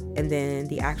Interlude, and then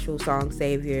the actual song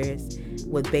Saviors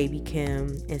with Baby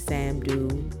Kim and Sam Dew.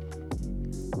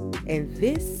 And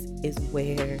this is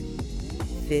where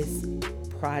this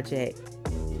project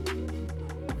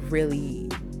really,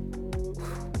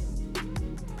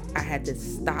 I had to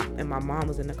stop, and my mom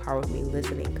was in the car with me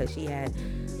listening because she had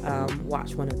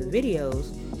watched one of the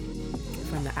videos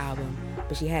from the album,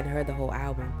 but she hadn't heard the whole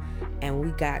album. And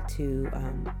we got to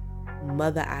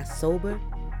Mother I Sober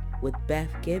with Beth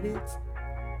Gibbons.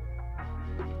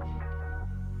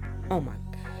 Oh my,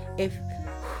 if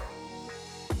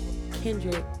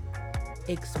Kendrick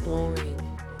exploring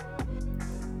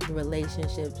the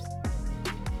relationships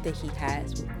that he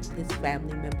has with his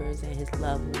family members and his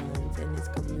loved ones and his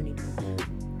community,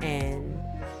 and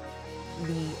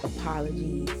the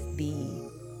apologies,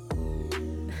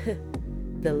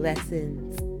 the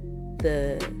lessons,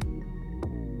 the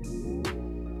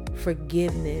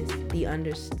forgiveness, the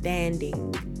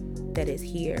understanding that is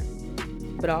here,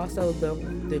 but also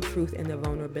the truth and the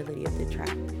vulnerability of the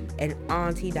track. And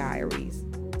Auntie Diaries,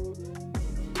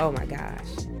 oh my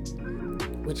gosh,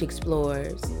 which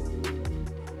explores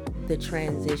the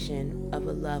transition of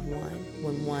a loved one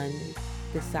when one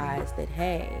decides that,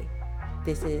 hey,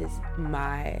 this is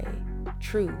my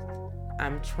truth,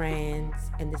 I'm trans,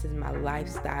 and this is my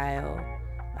lifestyle,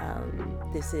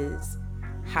 this is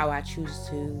how I choose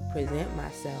to present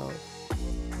myself,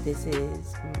 this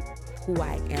is who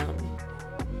I am,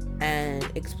 and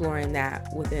exploring that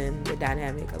within the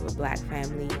dynamic of a Black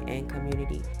family and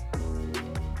community.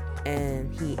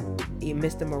 And he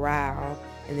Mr. Morale,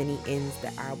 and then he ends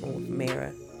the album with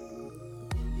Mara.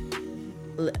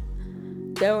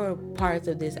 There were parts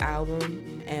of this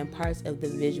album and parts of the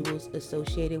visuals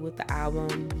associated with the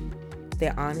album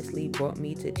that honestly brought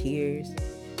me to tears,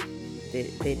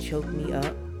 that choked me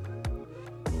up.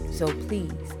 So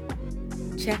please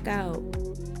check out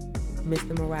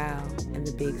Mr. Morale and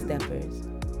the Big Steppers.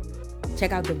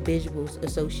 Check out the visuals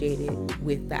associated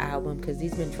with the album, because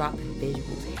he's been dropping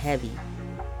visuals heavy.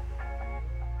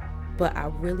 But I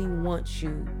really want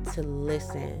you to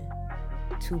listen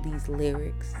to these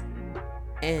lyrics.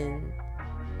 And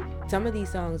some of these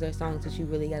songs are songs that you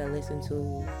really gotta listen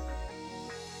to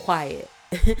quiet.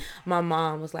 My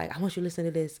mom was like, I want you to listen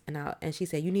to this, and she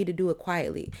said, you need to do it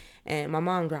quietly. And my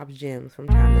mom drops gems from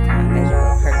time to time, as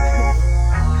y'all have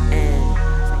heard. And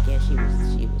I was like, yeah,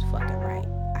 she was fucking right.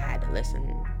 I had to listen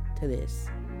to this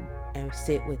and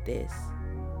sit with this.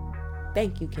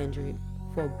 Thank you, Kendrick,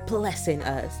 for blessing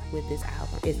us with this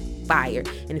album. It's fire.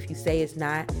 And if you say it's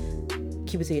not,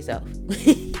 keep it to yourself.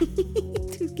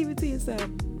 Just keep it to yourself.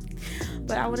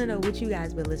 But I want to know what you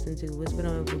guys been listening to. What's been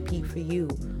on repeat for you?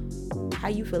 How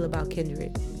you feel about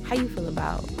Kendrick? How you feel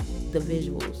about the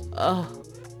visuals? Oh,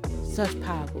 such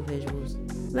powerful visuals.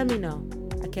 Let me know.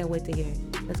 I can't wait to hear it.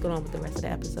 Let's go on with the rest of the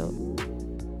episode.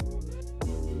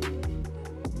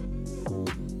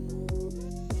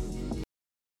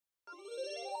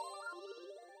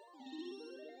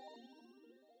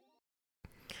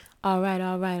 All right,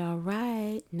 all right, all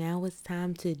right. Now it's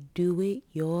time to do it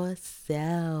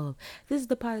yourself. This is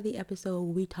the part of the episode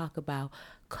where we talk about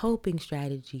coping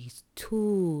strategies,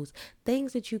 tools,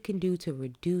 things that you can do to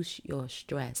reduce your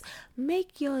stress,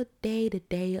 make your day to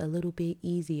day a little bit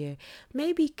easier,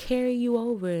 maybe carry you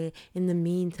over in the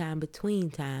meantime,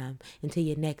 between time, until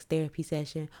your next therapy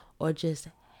session, or just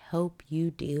help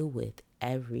you deal with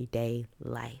everyday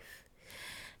life.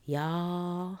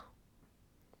 Y'all,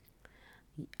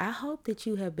 I hope that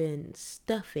you have been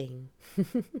stuffing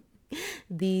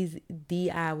these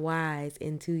DIYs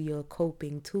into your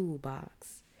coping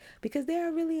toolbox because they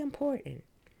are really important.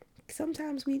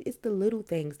 Sometimes it's the little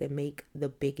things that make the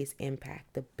biggest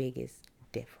impact, the biggest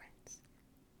difference.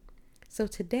 So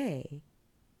today,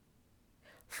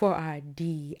 for our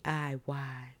DIY,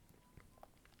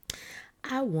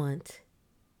 I want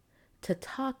to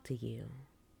talk to you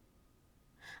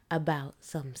about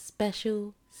some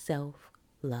special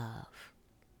self-love.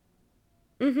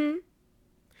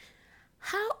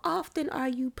 How often are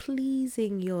you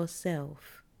pleasing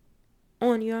yourself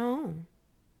on your own?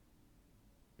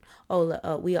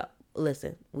 We are,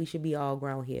 listen, we should be all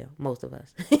grown here, most of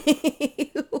us.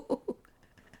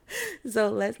 So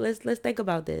let's think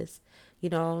about this, you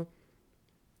know.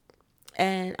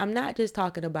 And I'm not just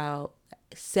talking about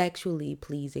sexually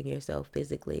pleasing yourself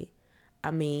physically.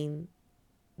 I mean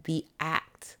the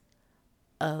act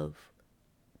of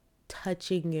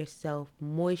touching yourself,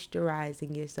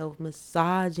 moisturizing yourself,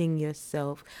 massaging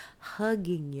yourself,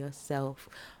 hugging yourself,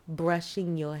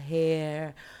 brushing your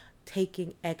hair,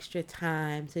 taking extra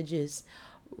time to just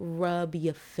rub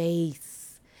your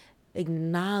face.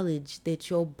 Acknowledge that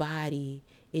your body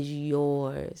is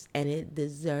yours and it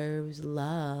deserves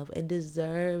love. It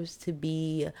deserves to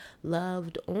be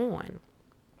loved on.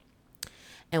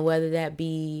 And whether that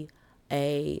be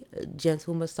a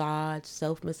gentle massage,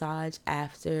 self massage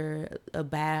after a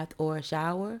bath or a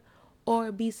shower, or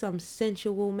it be some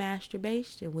sensual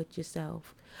masturbation with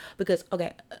yourself. Because,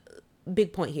 okay,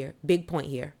 big point here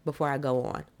before I go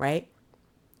on, right?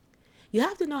 You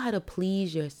have to know how to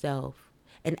please yourself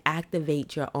and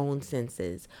activate your own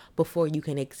senses before you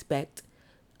can expect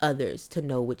others to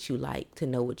know what you like, to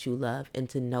know what you love, and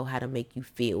to know how to make you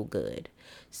feel good.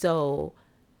 So,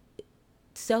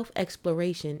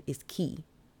 self-exploration is key.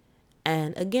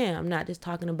 And again, I'm not just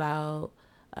talking about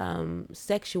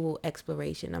sexual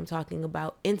exploration. I'm talking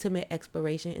about intimate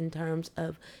exploration in terms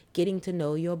of getting to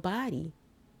know your body.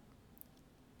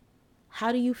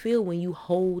 How do you feel when you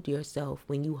hold yourself,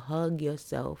 when you hug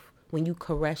yourself, when you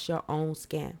caress your own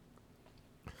skin?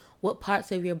 What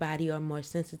parts of your body are more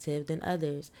sensitive than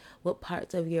others? What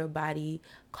parts of your body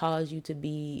cause you to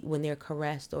be, when they're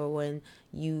caressed or when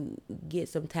you get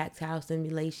some tactile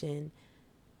stimulation,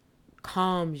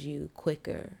 calms you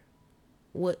quicker?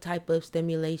 What type of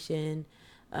stimulation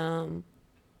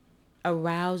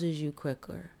arouses you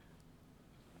quicker?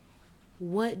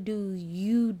 What do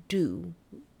you do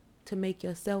to make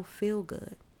yourself feel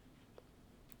good?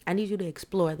 I need you to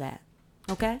explore that,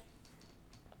 okay?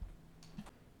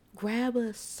 Grab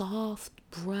a soft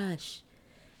brush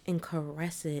and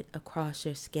caress it across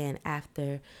your skin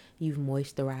after you've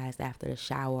moisturized after the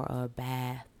shower or a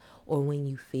bath, or when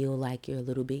you feel like you're a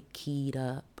little bit keyed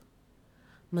up.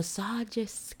 Massage your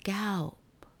scalp.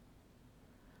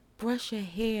 Brush your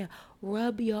hair.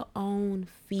 Rub your own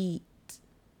feet.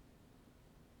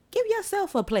 Give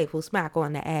yourself a playful smack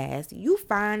on the ass. You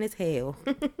fine as hell.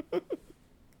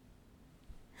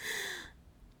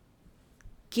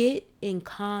 Get in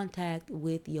contact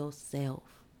with yourself.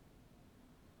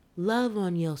 Love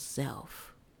on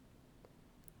yourself.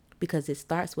 Because it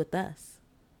starts with us.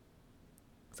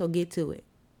 So get to it.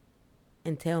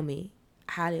 And tell me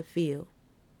how did it feel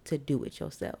to do it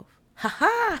yourself. Ha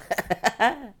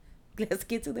ha! Let's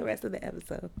get to the rest of the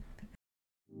episode.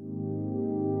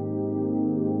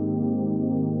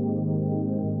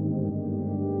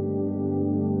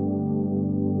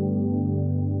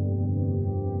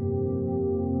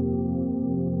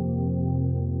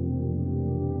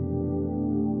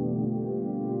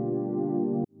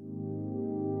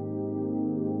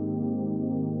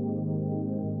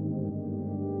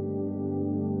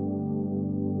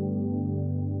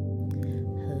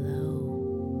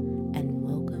 Hello, and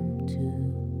welcome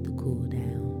to the Cool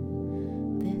Down.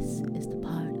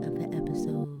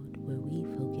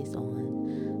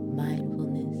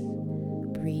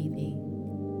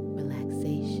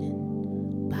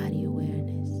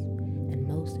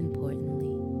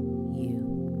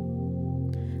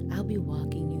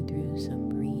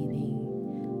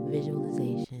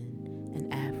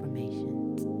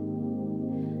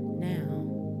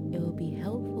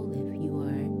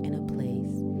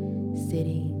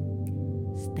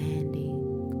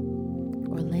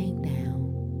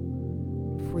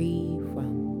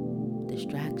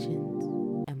 distractions,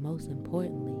 and most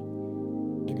importantly,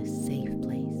 in a safe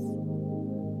place.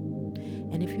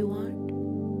 And if you aren't,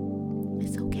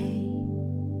 it's okay.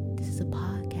 This is a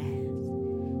podcast.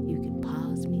 You can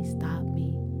pause me, stop me,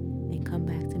 and come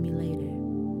back to me later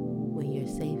when your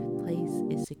safe place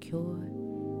is secure,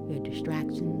 your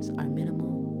distractions are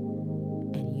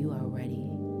minimal, and you are ready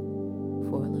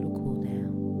for a little cool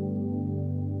down.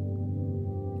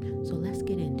 So let's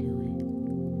get into it.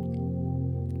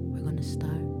 We're going to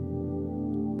start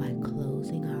by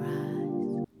closing our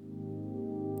eyes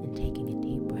and taking a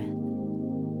deep breath.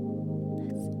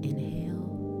 Let's inhale,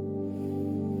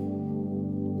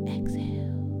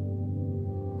 exhale.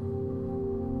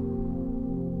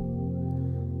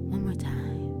 One more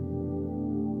time.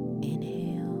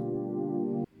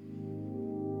 Inhale,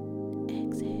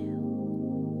 exhale.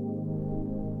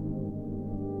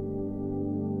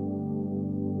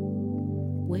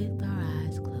 With our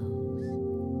eyes closed,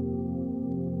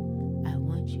 I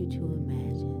want you to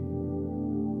imagine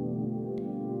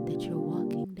that you're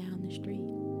walking down the street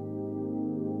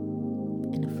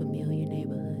in a familiar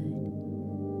neighborhood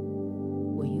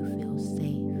where you feel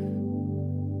safe.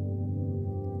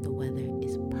 The weather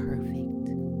is perfect.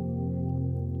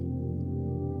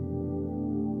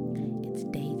 It's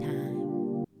daytime.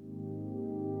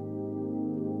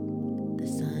 The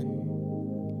sun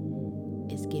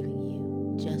is giving you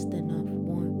just enough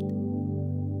warmth,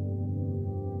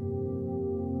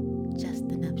 just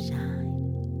enough shine.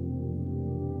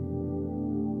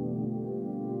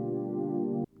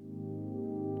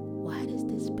 Why does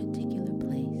this particular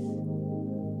place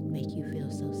make you feel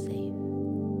so safe?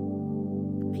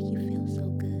 Make you feel so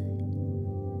good?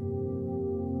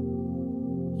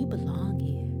 You belong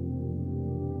here.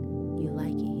 You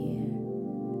like it here.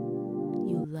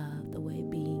 You love the way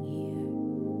being here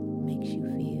makes you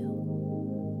feel.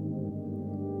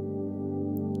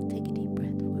 Take a deep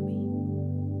breath for me.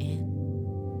 In.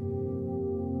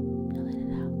 Now let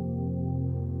it out.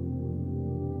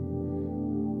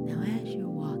 Now as you're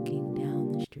walking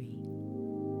down the street,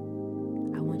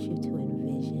 I want you to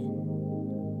envision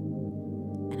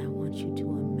and I want you to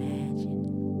imagine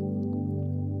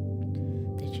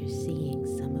that you're seeing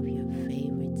some of your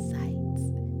favorite sights.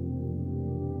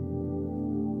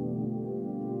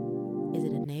 Is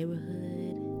it a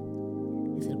neighborhood?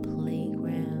 Is it a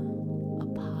playground? A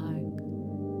park?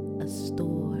 A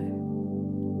store?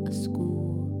 A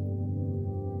school?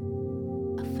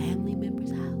 A family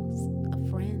member's house? A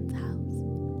friend's house?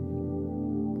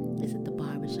 Is it the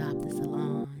barbershop, the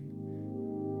salon?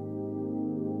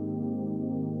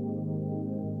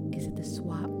 Is it the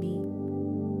swap meet?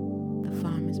 The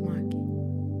farmer's market?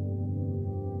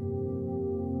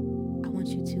 I want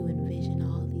you to envision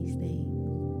all these things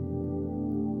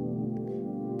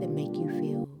that make you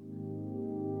feel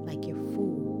like you're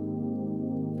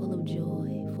full of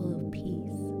joy, full of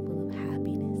peace, full of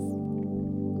happiness.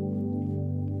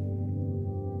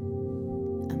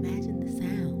 Imagine the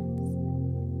sounds.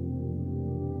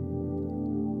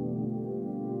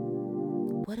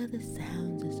 What are the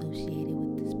sounds associated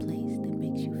with this place that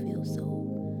makes you feel so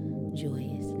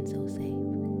joyous and so safe?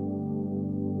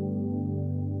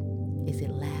 Is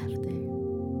it laughter?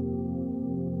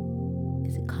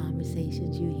 Is it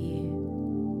conversations you hear?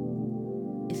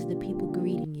 Is it the people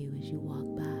greeting you as you walk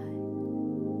by?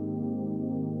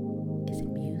 Is it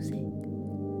music?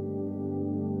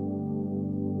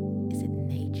 Is it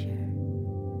nature?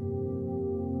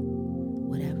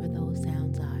 Whatever those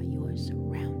sounds are, you are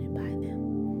surrounded by them.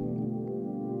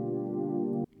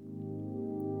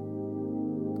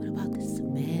 What about the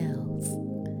smells?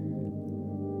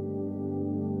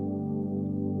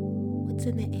 What's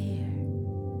in the air?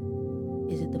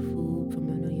 Is it the food from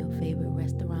one of your favorite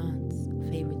restaurants,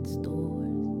 favorite stores?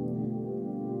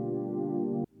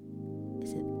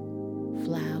 Is it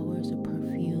flowers or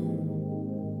perfume?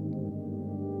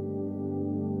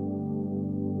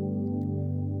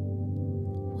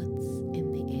 What's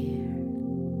in the air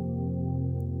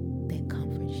that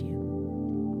comforts you?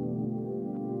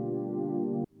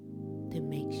 That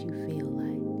makes you feel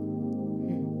like,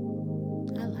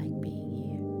 I like being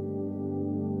here.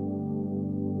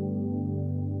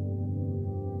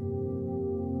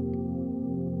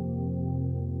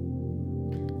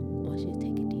 I want you to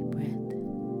take a deep breath.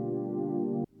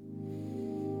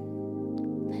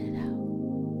 Let it out.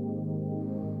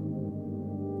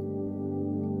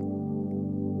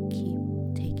 Keep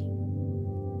taking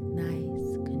nice,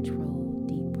 controlled,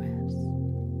 deep breaths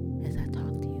as I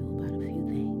talk to you about a few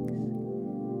things.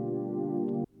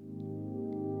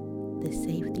 The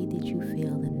safety that you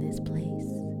feel in this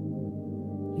place,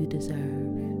 you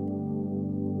deserve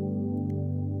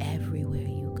everywhere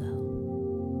you go.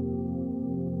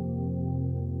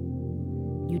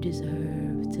 You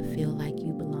deserve to feel like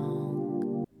you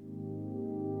belong.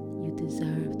 You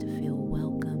deserve to feel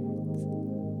welcomed,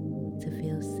 to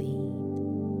feel seen.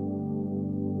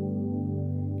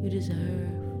 You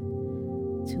deserve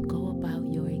to go about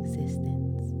your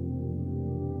existence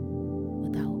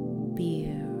without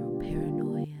fear,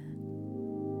 paranoia,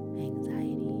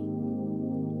 anxiety.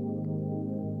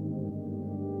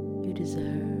 You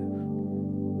deserve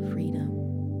freedom,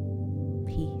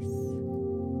 peace.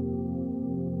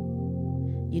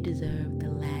 You deserve the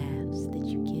laughs that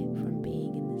you get from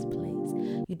being in this place.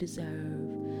 You deserve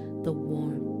the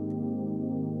warmth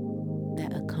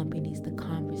that accompanies the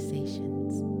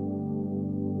conversations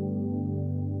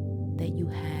that you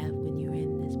have when you're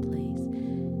in this place.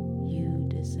 You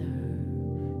deserve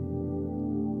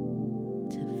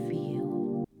to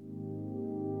feel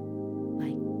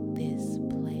like this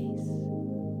place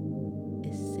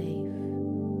is safe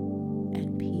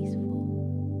and peaceful.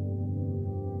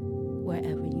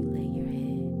 Wherever you lay your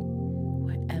head,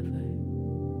 wherever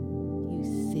you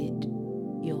sit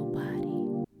your body,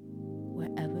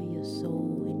 wherever your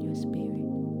soul and your spirit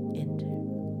enter.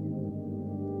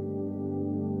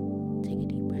 Take a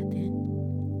deep breath in.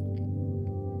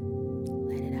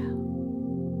 Let it out.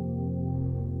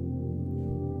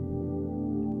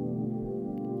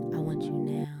 I want you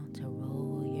now to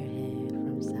roll your head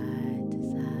from side to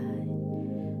side,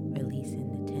 releasing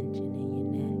the tension in your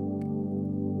neck.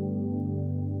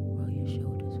 Roll your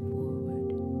shoulders forward,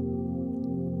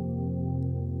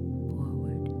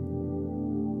 forward.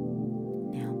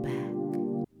 Now back,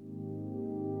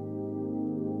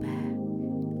 back.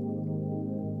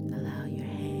 Allow your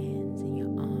hands and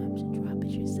your arms to drop at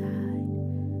your side.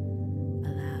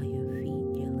 Allow your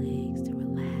feet, your legs to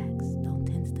relax. Don't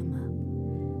tense them up.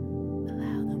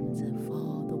 Allow them to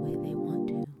fall the way they want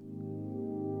to.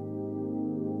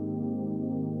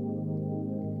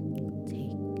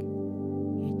 Take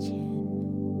your chin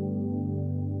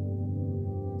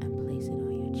and place it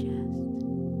on your chest.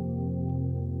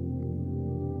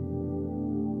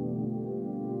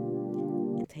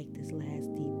 And take this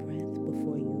last deep breath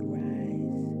before you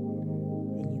rise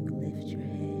and you lift your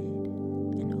head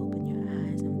and open your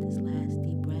eyes. And with this last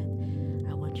deep breath,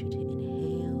 I want you to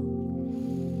inhale,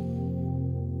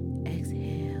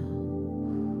 exhale,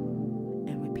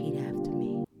 and repeat after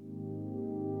me.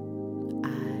 I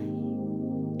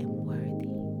am worthy.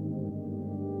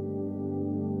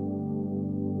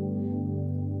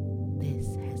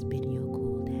 This has been your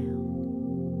cool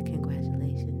down.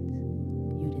 Congratulations.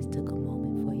 You just took a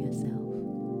moment for yourself.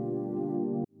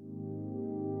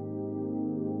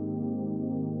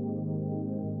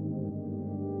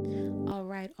 All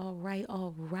right.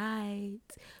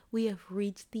 We have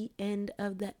reached the end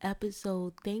of the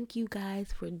episode. Thank you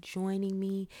guys for joining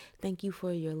me. Thank you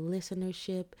for your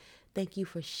listenership. Thank you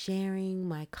for sharing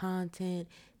my content.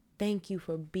 Thank you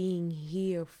for being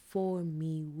here for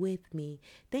me, with me.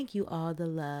 Thank you for all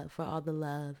the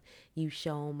love you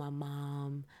shown my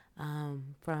mom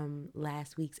from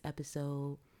last week's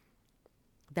episode.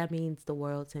 That means the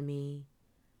world to me.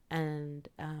 And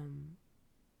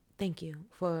thank you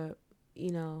for,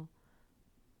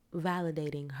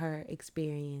 validating her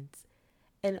experience.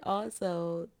 And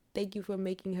also, thank you for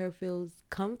making her feel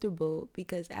comfortable,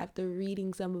 because after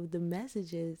reading some of the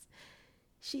messages,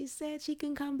 she said she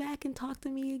can come back and talk to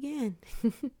me again.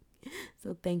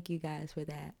 So thank you guys for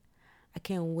that. I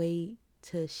can't wait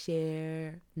to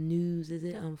share news as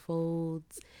it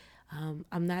unfolds.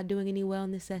 I'm not doing any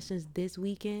wellness sessions this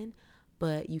weekend,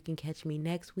 but you can catch me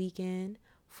next weekend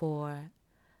for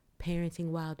Parenting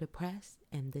While Depressed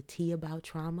and the Tea About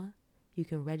Trauma. You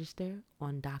can register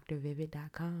on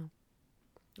drvivid.com.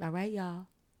 All right, y'all.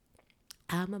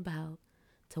 I'm about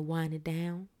to wind it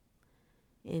down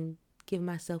and give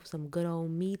myself some good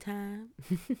old me time.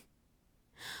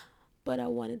 But I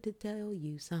wanted to tell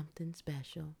you something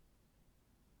special.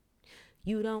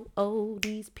 You don't owe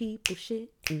these people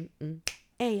shit. And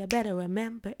you better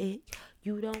remember it.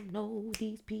 You don't know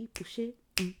these people shit.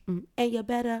 And you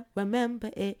better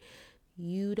remember it.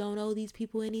 You don't owe these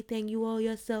people anything. You owe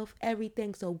yourself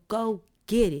everything. So go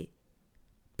get it.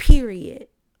 Period.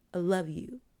 I love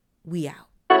you. We out.